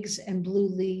twigs and blue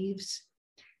leaves.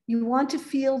 You want to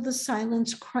feel the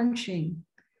silence crunching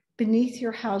beneath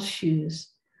your house shoes,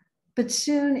 but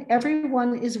soon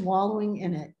everyone is wallowing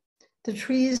in it. The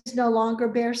trees no longer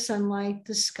bear sunlight,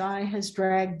 the sky has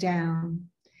dragged down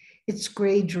its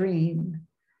gray dream,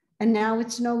 and now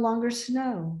it's no longer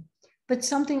snow, but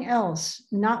something else,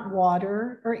 not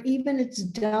water or even its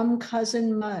dumb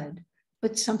cousin mud,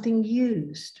 but something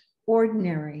used,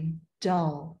 ordinary,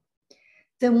 dull.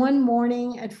 Then one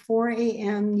morning at 4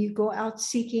 a.m., you go out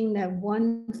seeking that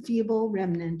one feeble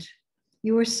remnant.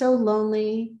 You are so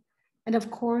lonely, and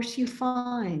of course you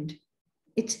find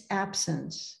its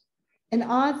absence. An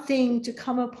odd thing to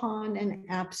come upon an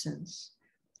absence,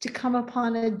 to come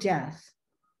upon a death,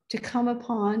 to come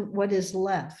upon what is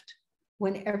left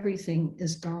when everything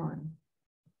is gone.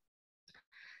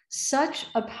 Such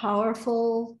a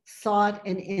powerful thought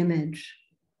and image.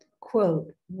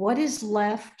 Quote, what is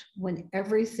left when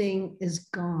everything is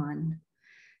gone?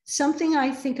 Something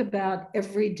I think about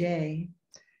every day.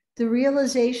 The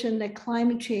realization that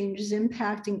climate change is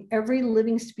impacting every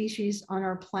living species on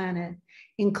our planet,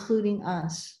 including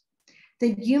us.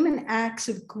 That human acts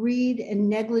of greed and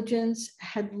negligence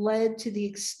had led to the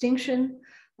extinction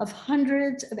of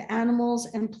hundreds of animals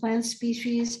and plant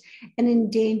species and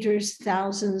endangers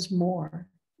thousands more.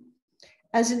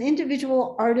 As an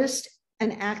individual artist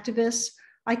and activist,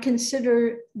 I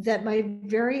consider that my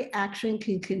very action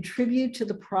can contribute to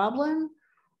the problem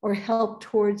or help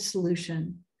towards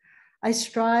solution. I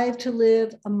strive to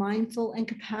live a mindful and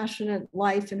compassionate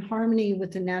life in harmony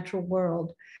with the natural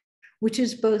world, which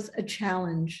is both a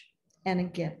challenge and a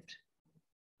gift.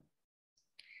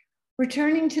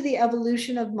 Returning to the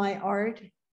evolution of my art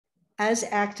as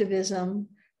activism,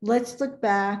 let's look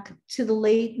back to the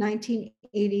late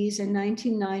 1980s and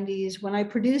 1990s when I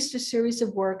produced a series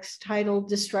of works titled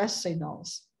Distress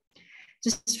Signals.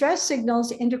 Distress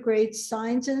Signals integrate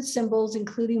signs and symbols,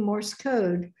 including Morse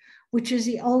code, which is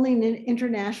the only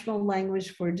international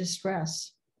language for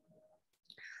distress.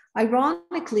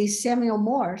 Ironically, Samuel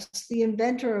Morse, the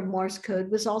inventor of Morse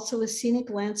code, was also a scenic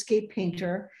landscape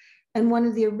painter and one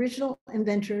of the original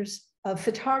inventors of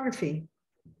photography.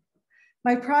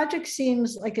 My project seemed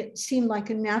like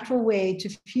a natural way to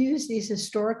fuse these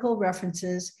historical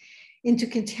references into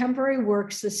contemporary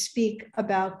works that speak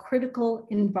about critical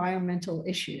environmental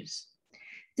issues.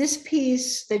 This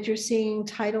piece that you're seeing,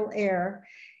 Tidal Air,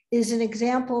 is an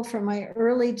example from my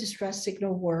early distress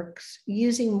signal works,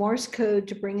 using Morse code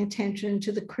to bring attention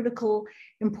to the critical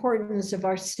importance of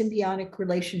our symbiotic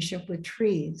relationship with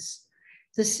trees.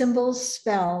 The symbols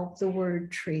spell the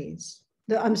word trees.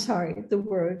 The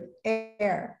word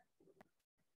air.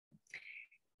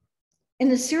 In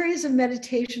a series of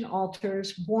meditation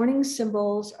altars, warning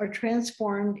symbols are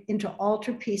transformed into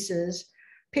altar pieces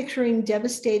picturing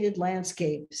devastated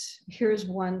landscapes. Here's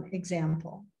one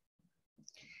example.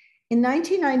 In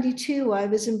 1992, I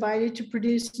was invited to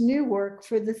produce new work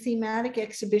for the thematic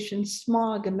exhibition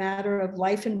Smog, A Matter of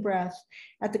Life and Breath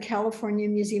at the California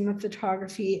Museum of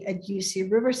Photography at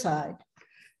UC Riverside.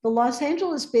 The Los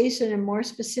Angeles Basin, and more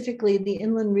specifically the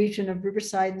inland region of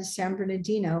Riverside and San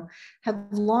Bernardino, have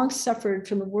long suffered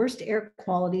from the worst air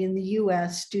quality in the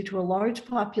US due to a large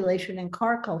population and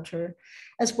car culture,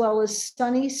 as well as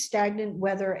sunny, stagnant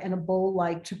weather and a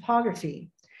bowl-like topography.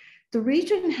 The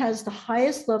region has the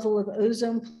highest level of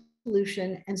ozone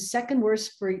pollution and second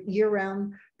worst for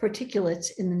year-round particulates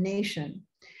in the nation.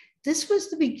 This was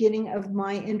the beginning of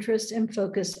my interest and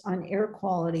focus on air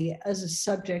quality as a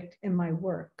subject in my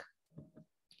work.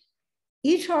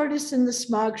 Each artist in the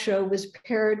Smog Show was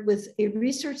paired with a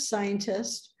research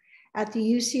scientist at the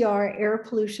UCR Air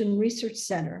Pollution Research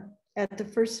Center. At the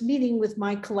first meeting with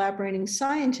my collaborating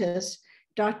scientist,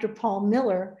 Dr. Paul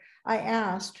Miller, I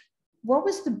asked, what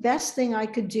was the best thing I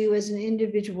could do as an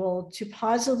individual to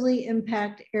positively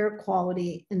impact air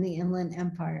quality in the Inland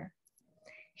Empire?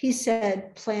 He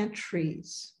said, plant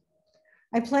trees.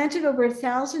 I planted over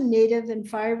 1,000 native and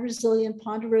fire-resilient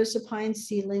ponderosa pine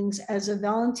seedlings as a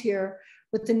volunteer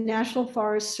with the National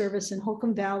Forest Service in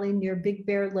Holcomb Valley near Big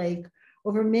Bear Lake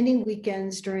over many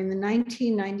weekends during the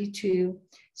 1992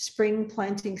 spring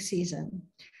planting season.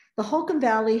 The Holcomb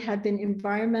Valley had been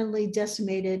environmentally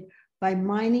decimated by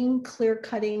mining, clear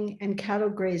cutting, and cattle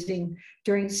grazing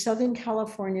during Southern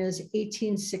California's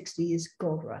 1860s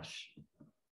gold rush.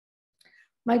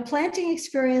 My planting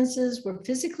experiences were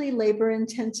physically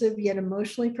labor-intensive, yet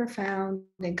emotionally profound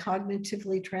and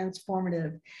cognitively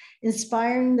transformative,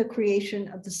 inspiring the creation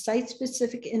of the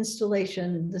site-specific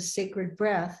installation, The Sacred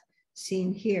Breath,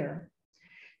 seen here.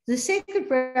 The Sacred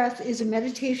Breath is a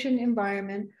meditation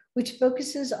environment which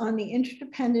focuses on the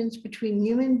interdependence between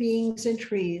human beings and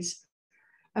trees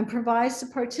and provides the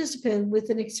participant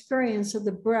with an experience of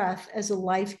the breath as a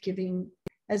life-giving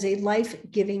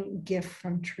gift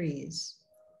from trees.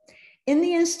 In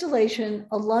the installation,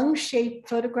 a lung-shaped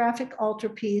photographic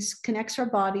altarpiece connects our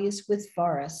bodies with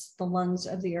forests, the lungs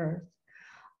of the earth.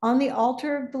 On the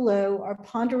altar below are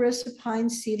ponderosa pine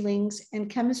seedlings and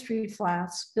chemistry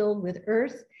flasks filled with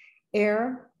earth,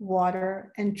 air,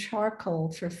 water, and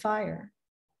charcoal for fire.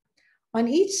 On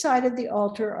each side of the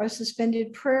altar are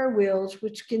suspended prayer wheels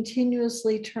which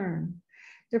continuously turn.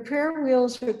 The prayer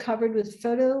wheels are covered with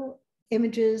photo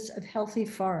images of healthy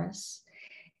forests.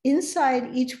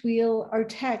 Inside each wheel are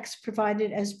texts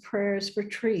provided as prayers for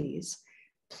trees,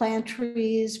 plant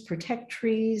trees, protect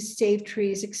trees, save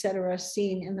trees, etc.,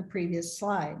 seen in the previous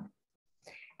slide.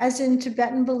 As in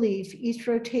Tibetan belief, each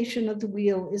rotation of the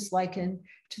wheel is likened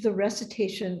to the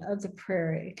recitation of the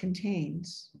prayer it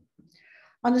contains.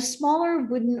 On a smaller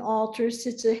wooden altar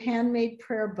sits a handmade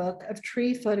prayer book of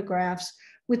tree photographs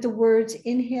with the words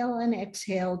inhale and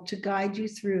exhale to guide you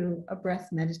through a breath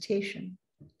meditation.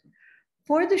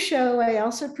 For the show, I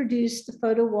also produced the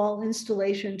photo wall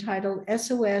installation titled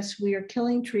SOS, We Are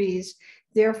Killing Trees,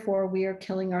 Therefore We Are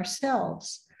Killing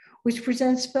Ourselves, which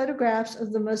presents photographs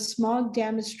of the most smog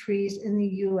damaged trees in the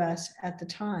US at the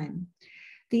time.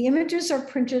 The images are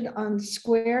printed on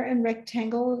square and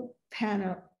rectangle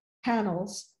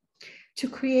panels to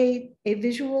create a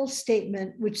visual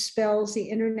statement which spells the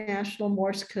International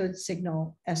Morse Code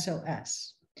signal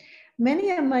SOS.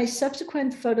 Many of my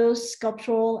subsequent photos,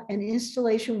 sculptural, and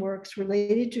installation works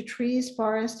related to trees,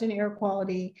 forest, and air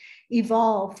quality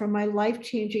evolved from my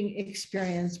life-changing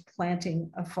experience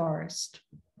planting a forest.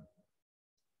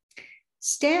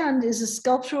 Stand is a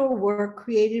sculptural work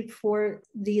created for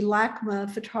the LACMA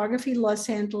Photography Los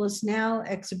Angeles Now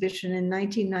exhibition in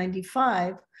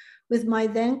 1995 with my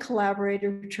then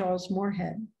collaborator, Charles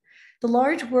Moorhead. The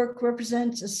large work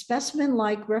represents a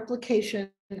specimen-like replication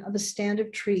of a stand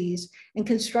of trees and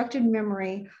constructed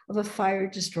memory of a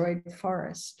fire-destroyed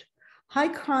forest. High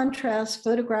contrast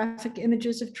photographic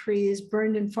images of trees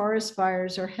burned in forest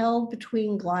fires are held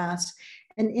between glass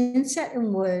and inset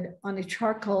in wood on a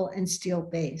charcoal and steel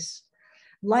base.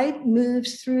 Light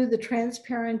moves through the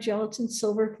transparent gelatin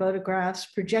silver photographs,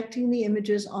 projecting the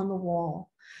images on the wall.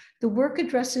 The work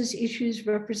addresses issues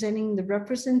representing the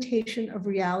representation of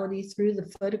reality through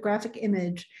the photographic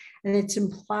image and its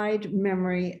implied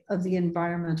memory of the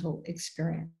environmental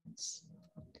experience.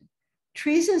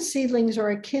 Trees and seedlings are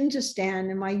akin to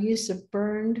Stand in my use of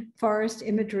burned forest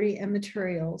imagery and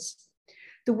materials.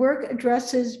 The work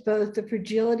addresses both the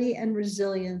fragility and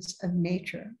resilience of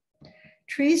nature.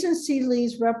 Trees and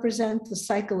seedlings represent the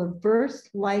cycle of birth,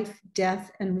 life,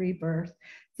 death, and rebirth,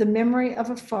 the memory of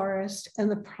a forest, and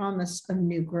the promise of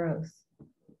new growth.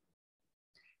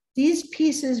 These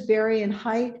pieces vary in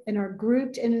height and are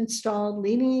grouped and installed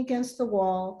leaning against the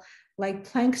wall like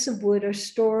planks of wood are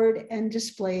stored and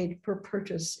displayed for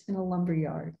purchase in a lumber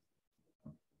yard.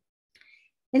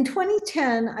 In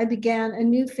 2010, I began a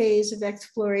new phase of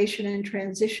exploration and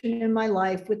transition in my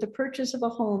life with the purchase of a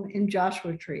home in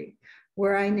Joshua Tree,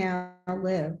 where I now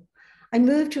live. I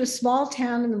moved to a small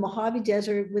town in the Mojave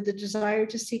Desert with a desire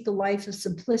to seek a life of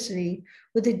simplicity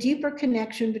with a deeper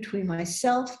connection between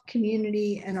myself,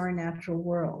 community, and our natural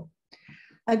world.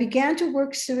 I began to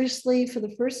work seriously for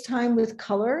the first time with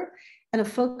color and a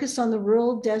focus on the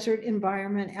rural desert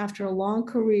environment after a long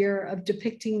career of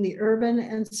depicting the urban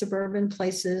and suburban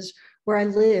places where I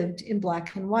lived in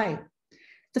black and white.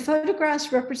 The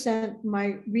photographs represent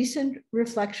my recent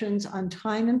reflections on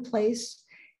time and place,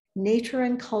 nature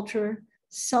and culture,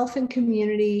 self and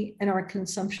community, and our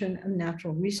consumption of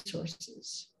natural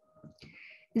resources.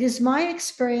 It is my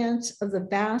experience of the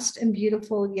vast and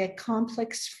beautiful yet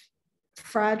complex,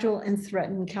 fragile and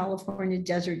threatened California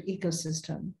desert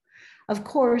ecosystem. Of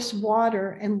course,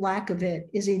 water and lack of it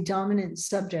is a dominant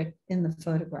subject in the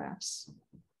photographs.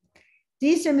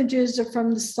 These images are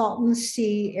from the Salton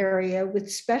Sea area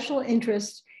with special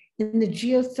interest in the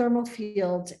geothermal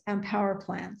fields and power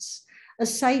plants, a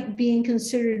site being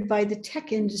considered by the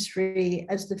tech industry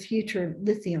as the future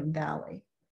lithium valley.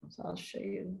 So I'll show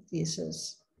you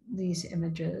these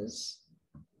images.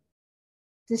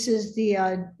 This is the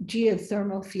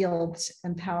geothermal fields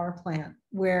and power plant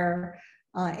where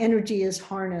energy is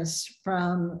harnessed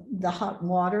from the hot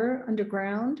water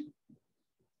underground.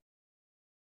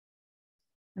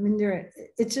 I mean,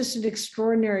 it's just an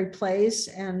extraordinary place.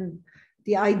 And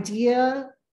the idea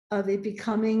of it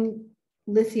becoming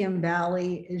Lithium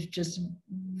Valley is just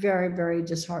very, very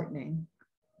disheartening.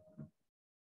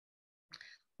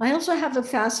 I also have a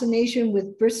fascination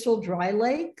with Bristol Dry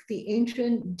Lake, the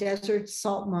ancient desert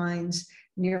salt mines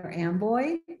near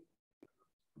Amboy.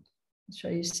 I'll show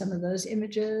you some of those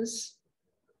images.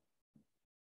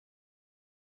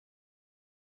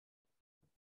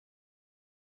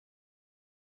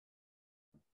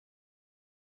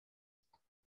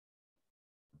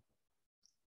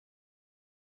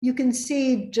 You can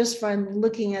see just from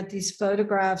looking at these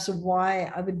photographs of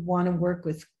why I would want to work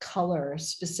with color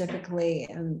specifically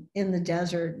in the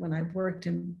desert when I've worked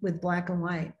with black and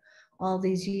white all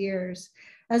these years.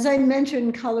 As I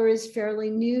mentioned, color is fairly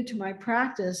new to my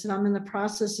practice, and I'm in the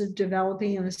process of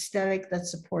developing an aesthetic that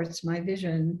supports my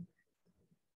vision.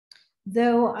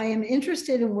 Though I am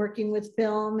interested in working with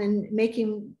film and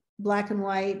making black and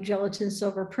white gelatin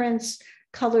silver prints,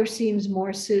 color seems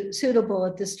more suitable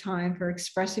at this time for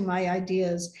expressing my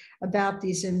ideas about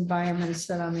these environments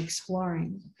that I'm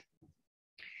exploring.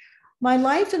 My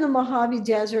life in the Mojave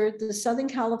Desert, the Southern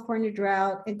California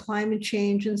drought, and climate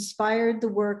change inspired the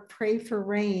work Pray for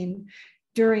Rain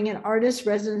during an artist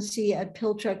residency at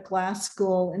Pilchuck Glass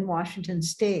School in Washington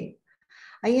State.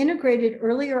 I integrated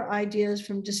earlier ideas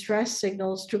from distress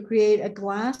signals to create a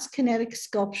glass kinetic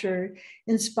sculpture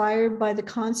inspired by the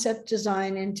concept,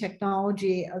 design, and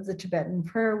technology of the Tibetan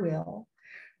prayer wheel.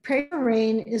 Pray for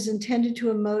Rain is intended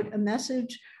to emote a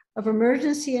message of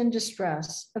emergency and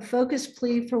distress, a focused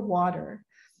plea for water.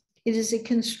 It is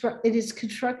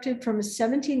constructed from a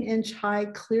 17-inch high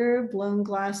clear blown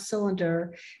glass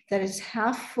cylinder that is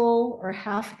half full or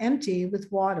half empty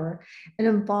with water and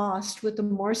embossed with the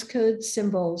Morse code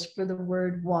symbols for the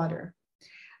word water.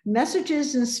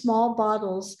 Messages in small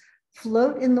bottles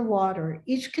float in the water,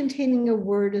 each containing a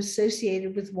word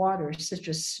associated with water, such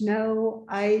as snow,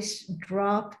 ice,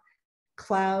 drop,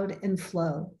 cloud, and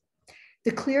flow.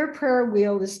 The clear prayer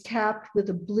wheel is capped with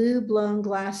a blue blown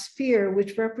glass sphere,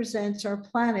 which represents our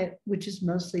planet, which is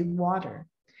mostly water.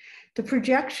 The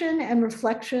projection and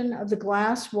reflection of the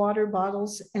glass, water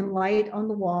bottles, and light on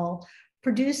the wall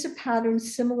produce a pattern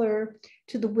similar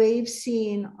to the waves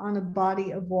seen on a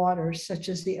body of water, such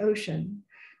as the ocean.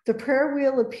 The prayer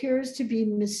wheel appears to be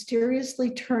mysteriously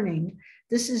turning.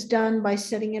 This is done by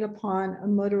setting it upon a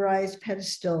motorized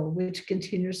pedestal, which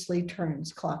continuously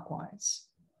turns clockwise.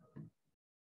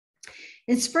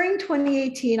 In spring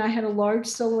 2018, I had a large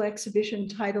solo exhibition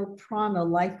titled Prana,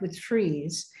 Life with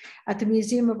Trees at the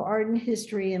Museum of Art and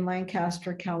History in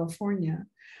Lancaster, California.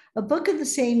 A book of the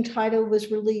same title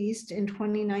was released in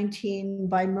 2019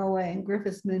 by Moa and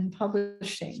Griffith Moon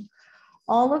Publishing.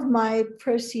 All of my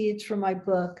proceeds from my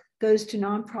book goes to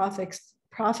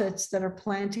nonprofits that are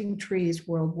planting trees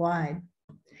worldwide.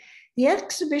 The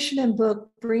exhibition and book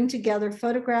bring together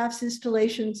photographs,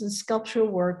 installations, and sculptural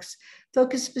works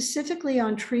focused specifically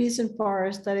on trees and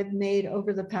forests that I've made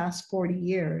over the past 40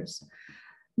 years.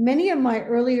 Many of my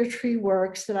earlier tree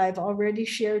works that I've already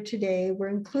shared today were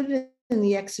included in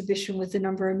the exhibition with a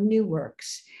number of new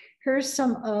works. Here's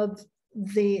some of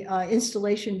the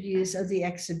installation views of the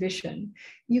exhibition.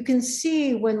 You can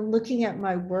see when looking at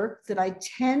my work that I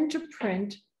tend to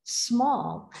print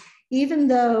small, even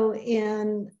though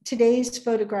in today's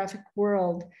photographic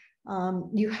world,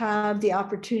 you have the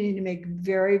opportunity to make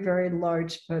very, very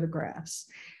large photographs.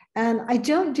 And I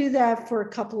don't do that for a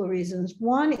couple of reasons.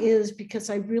 One is because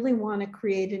I really want to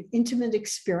create an intimate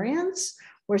experience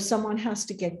where someone has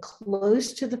to get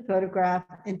close to the photograph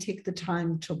and take the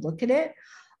time to look at it.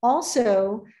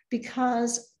 Also,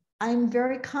 because I'm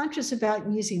very conscious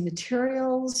about using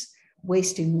materials,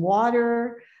 wasting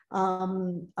water,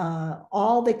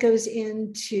 all that goes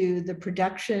into the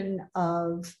production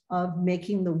of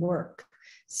making the work.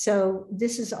 So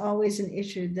this is always an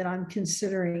issue that I'm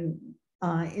considering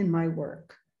in my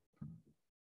work.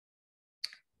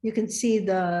 You can see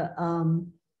the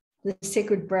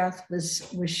sacred breath was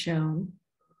shown.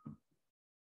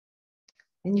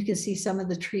 And you can see some of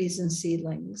the trees and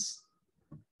seedlings.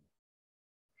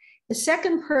 The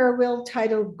second prayer wheel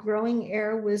titled Growing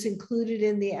Air was included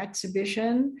in the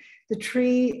exhibition. The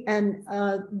tree and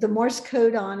the Morse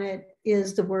code on it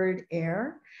is the word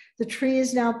air. The tree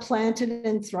is now planted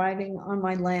and thriving on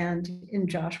my land in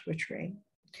Joshua Tree.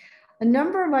 A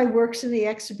number of my works in the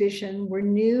exhibition were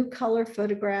new color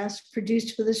photographs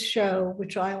produced for this show,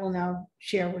 which I will now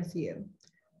share with you.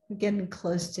 We're getting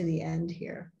close to the end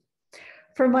here.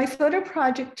 For my photo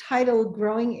project titled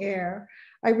Growing Air,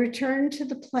 I returned to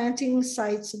the planting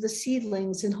sites of the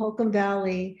seedlings in Holcomb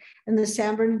Valley and the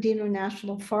San Bernardino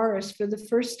National Forest for the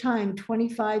first time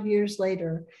 25 years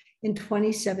later in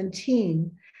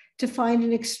 2017 to find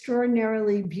an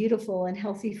extraordinarily beautiful and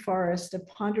healthy forest of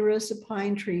ponderosa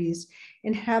pine trees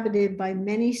inhabited by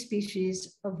many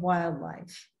species of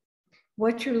wildlife.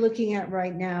 What you're looking at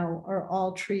right now are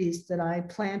all trees that I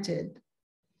planted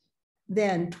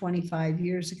then 25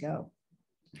 years ago.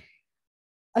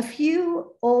 A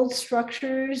few old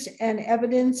structures and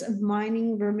evidence of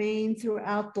mining remain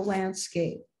throughout the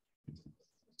landscape.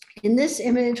 In this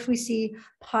image, we see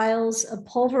piles of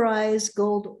pulverized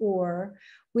gold ore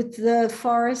with the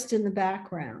forest in the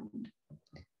background.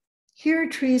 Here,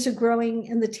 trees are growing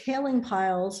in the tailing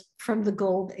piles from the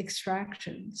gold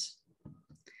extractions.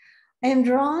 I am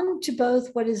drawn to both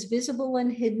what is visible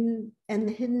and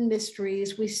the hidden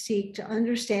mysteries we seek to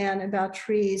understand about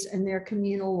trees and their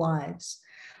communal lives.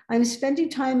 I'm spending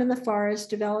time in the forest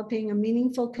developing a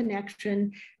meaningful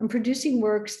connection and producing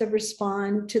works that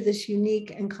respond to this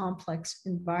unique and complex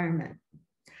environment.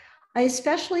 I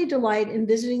especially delight in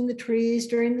visiting the trees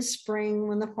during the spring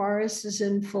when the forest is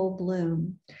in full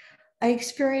bloom. I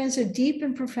experience a deep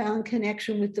and profound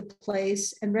connection with the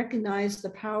place and recognize the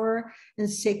power and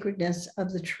sacredness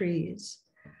of the trees.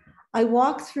 I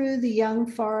walk through the young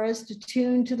forest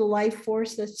attuned to the life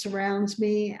force that surrounds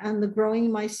me and the growing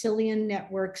mycelium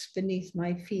networks beneath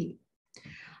my feet.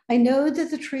 I know that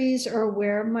the trees are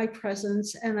aware of my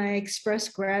presence and I express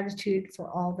gratitude for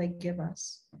all they give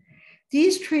us.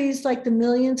 These trees, like the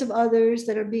millions of others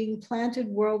that are being planted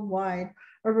worldwide,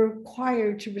 are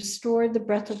required to restore the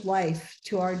breath of life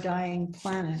to our dying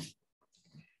planet.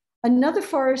 Another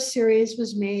forest series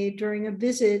was made during a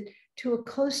visit to a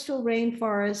coastal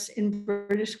rainforest in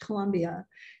British Columbia.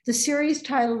 The series,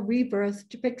 titled Rebirth,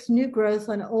 depicts new growth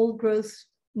on old growth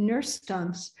nurse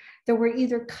stumps that were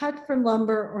either cut for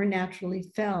lumber or naturally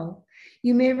fell.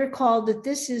 You may recall that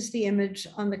this is the image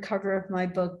on the cover of my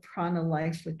book, Prana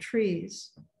Life with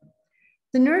Trees.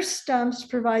 The nurse stumps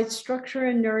provide structure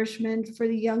and nourishment for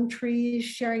the young trees,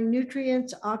 sharing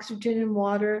nutrients, oxygen, and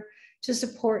water to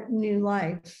support new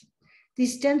life.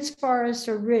 These dense forests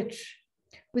are rich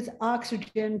with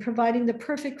oxygen, providing the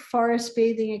perfect forest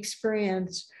bathing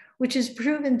experience, which is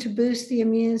proven to boost the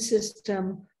immune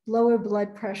system, lower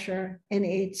blood pressure, and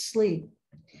aid sleep.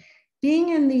 Being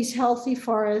in these healthy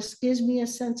forests gives me a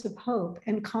sense of hope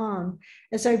and calm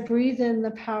as I breathe in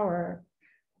the power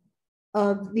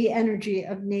of the energy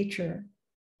of nature.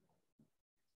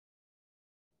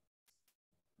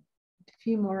 A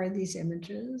few more of these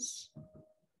images.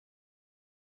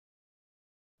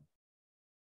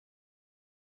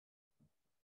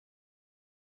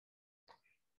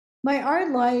 My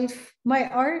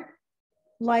art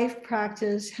life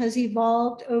practice has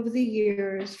evolved over the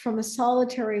years from a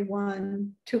solitary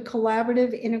one to a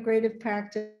collaborative, integrative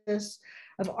practice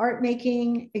of art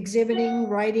making, exhibiting,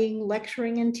 writing,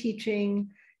 lecturing and teaching,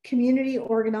 community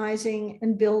organizing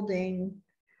and building,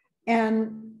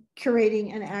 and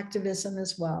curating and activism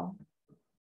as well.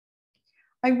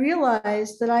 I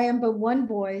realized that I am but one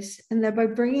voice and that by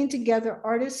bringing together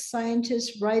artists,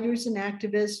 scientists, writers, and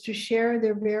activists to share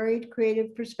their varied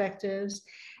creative perspectives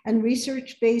and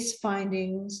research-based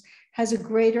findings has a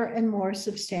greater and more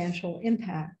substantial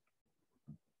impact.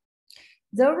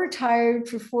 Though retired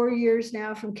for 4 years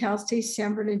now from Cal State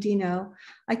San Bernardino,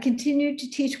 I continue to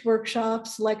teach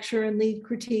workshops, lecture, and lead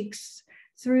critiques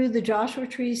through the Joshua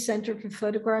Tree Center for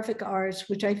Photographic Arts,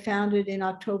 which I founded in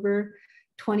October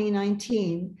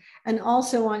 2019, and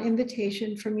also on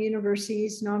invitation from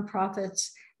universities, nonprofits,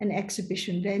 and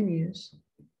exhibition venues.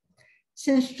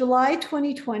 Since July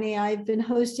 2020, I've been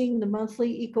hosting the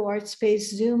monthly Eco Art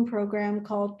Space Zoom program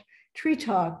called Tree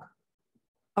Talk,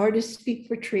 Artists Speak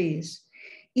for Trees.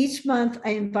 Each month, I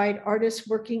invite artists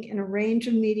working in a range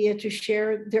of media to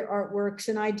share their artworks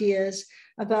and ideas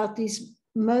about these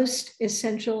most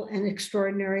essential and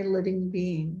extraordinary living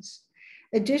beings.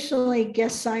 Additionally,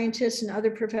 guest scientists and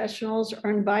other professionals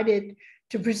are invited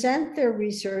to present their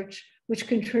research, which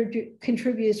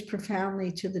contributes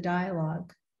profoundly to the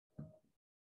dialogue.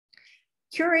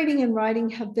 Curating and writing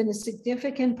have been a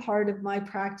significant part of my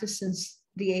practice since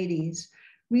the 80s.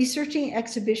 Researching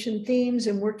exhibition themes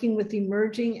and working with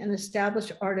emerging and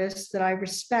established artists that I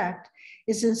respect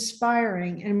is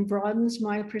inspiring and broadens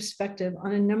my perspective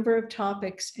on a number of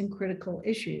topics and critical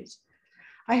issues.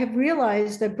 I have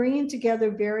realized that bringing together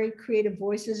varied creative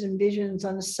voices and visions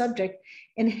on a subject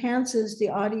enhances the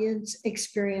audience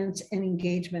experience and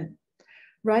engagement.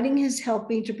 Writing has helped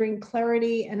me to bring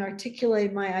clarity and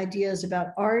articulate my ideas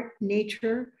about art,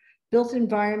 nature, built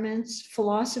environments,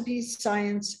 philosophy,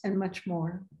 science, and much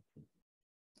more.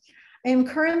 I am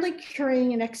currently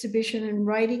curating an exhibition and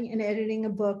writing and editing a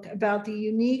book about the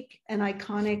unique and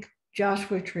iconic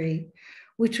Joshua Tree,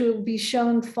 which will be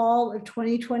shown fall of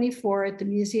 2024 at the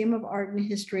Museum of Art and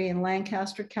History in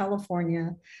Lancaster,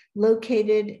 California,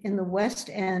 located in the west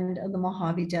end of the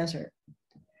Mojave Desert.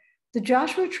 The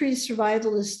Joshua Tree's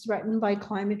survival is threatened by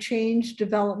climate change,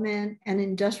 development, and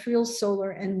industrial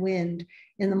solar and wind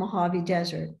in the Mojave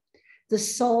Desert, the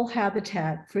sole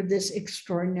habitat for this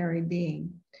extraordinary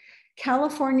being.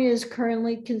 California is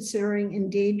currently considering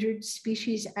Endangered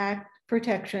Species Act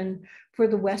protection for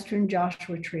the Western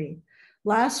Joshua Tree.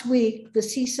 Last week, the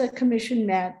CISA Commission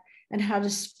met and had a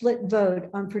split vote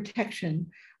on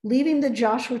protection, leaving the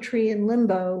Joshua Tree in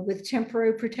limbo with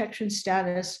temporary protection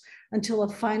status until a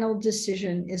final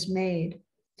decision is made.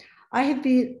 I have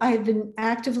been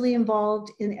actively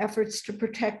involved in efforts to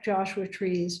protect Joshua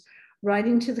trees,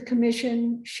 writing to the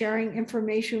commission, sharing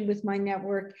information with my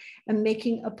network, and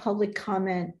making a public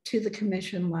comment to the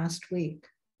commission last week.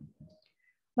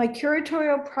 My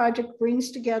curatorial project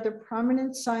brings together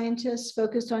prominent scientists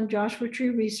focused on Joshua Tree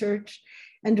research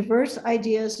and diverse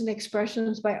ideas and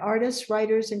expressions by artists,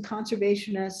 writers, and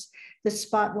conservationists that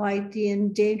spotlight the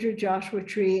endangered Joshua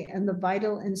Tree and the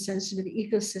vital and sensitive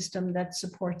ecosystem that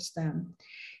supports them.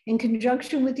 In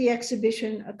conjunction with the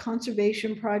exhibition, a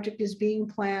conservation project is being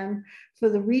planned for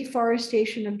the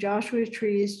reforestation of Joshua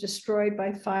trees destroyed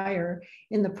by fire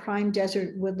in the Prime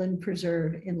Desert Woodland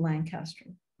Preserve in Lancaster.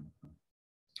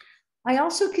 I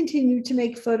also continue to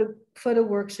make photo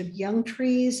works of young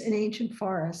trees and ancient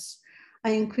forests. I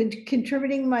am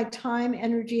contributing my time,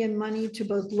 energy, and money to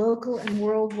both local and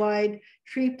worldwide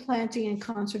tree planting and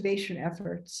conservation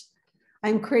efforts.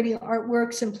 I'm creating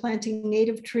artworks and planting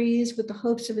native trees with the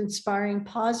hopes of inspiring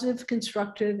positive,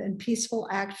 constructive, and peaceful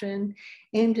action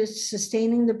aimed at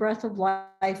sustaining the breath of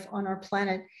life on our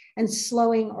planet and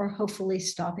slowing or hopefully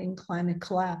stopping climate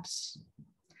collapse.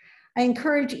 I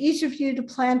encourage each of you to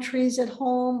plant trees at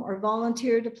home or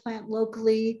volunteer to plant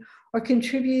locally or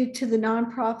contribute to the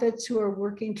nonprofits who are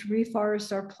working to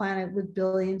reforest our planet with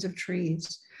billions of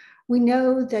trees. We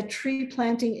know that tree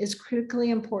planting is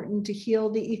critically important to heal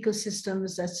the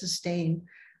ecosystems that sustain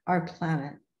our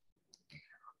planet.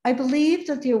 I believe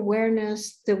that the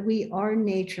awareness that we are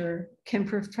nature can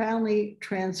profoundly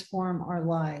transform our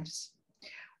lives.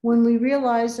 When we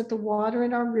realize that the water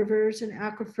in our rivers and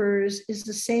aquifers is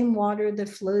the same water that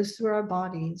flows through our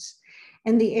bodies,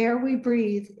 and the air we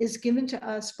breathe is given to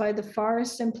us by the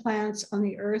forests and plants on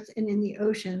the earth and in the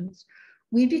oceans,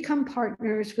 we become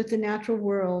partners with the natural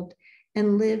world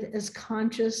and live as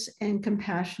conscious and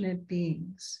compassionate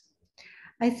beings.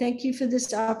 I thank you for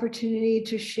this opportunity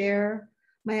to share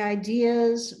my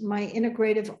ideas, my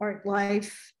integrative art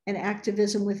life, and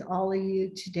activism with all of you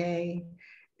today.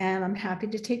 And I'm happy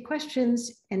to take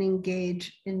questions and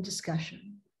engage in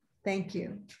discussion. Thank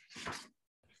you.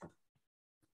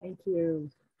 Thank you.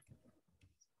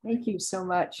 Thank you so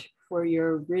much for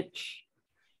your rich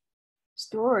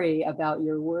story about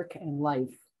your work and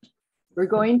life. We're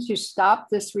going to stop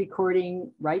this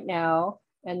recording right now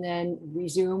and then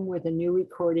resume with a new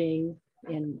recording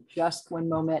in just one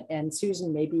moment. And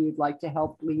Susan, maybe you'd like to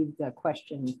help lead the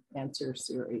question answer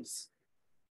series.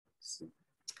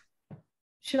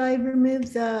 Should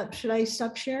I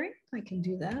stop sharing? I can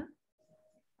do that.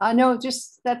 No,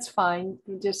 that's fine.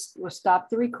 We'll stop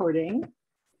the recording.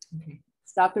 Okay.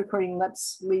 Stop the recording,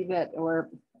 let's leave it, or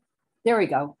there we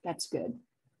go, that's good.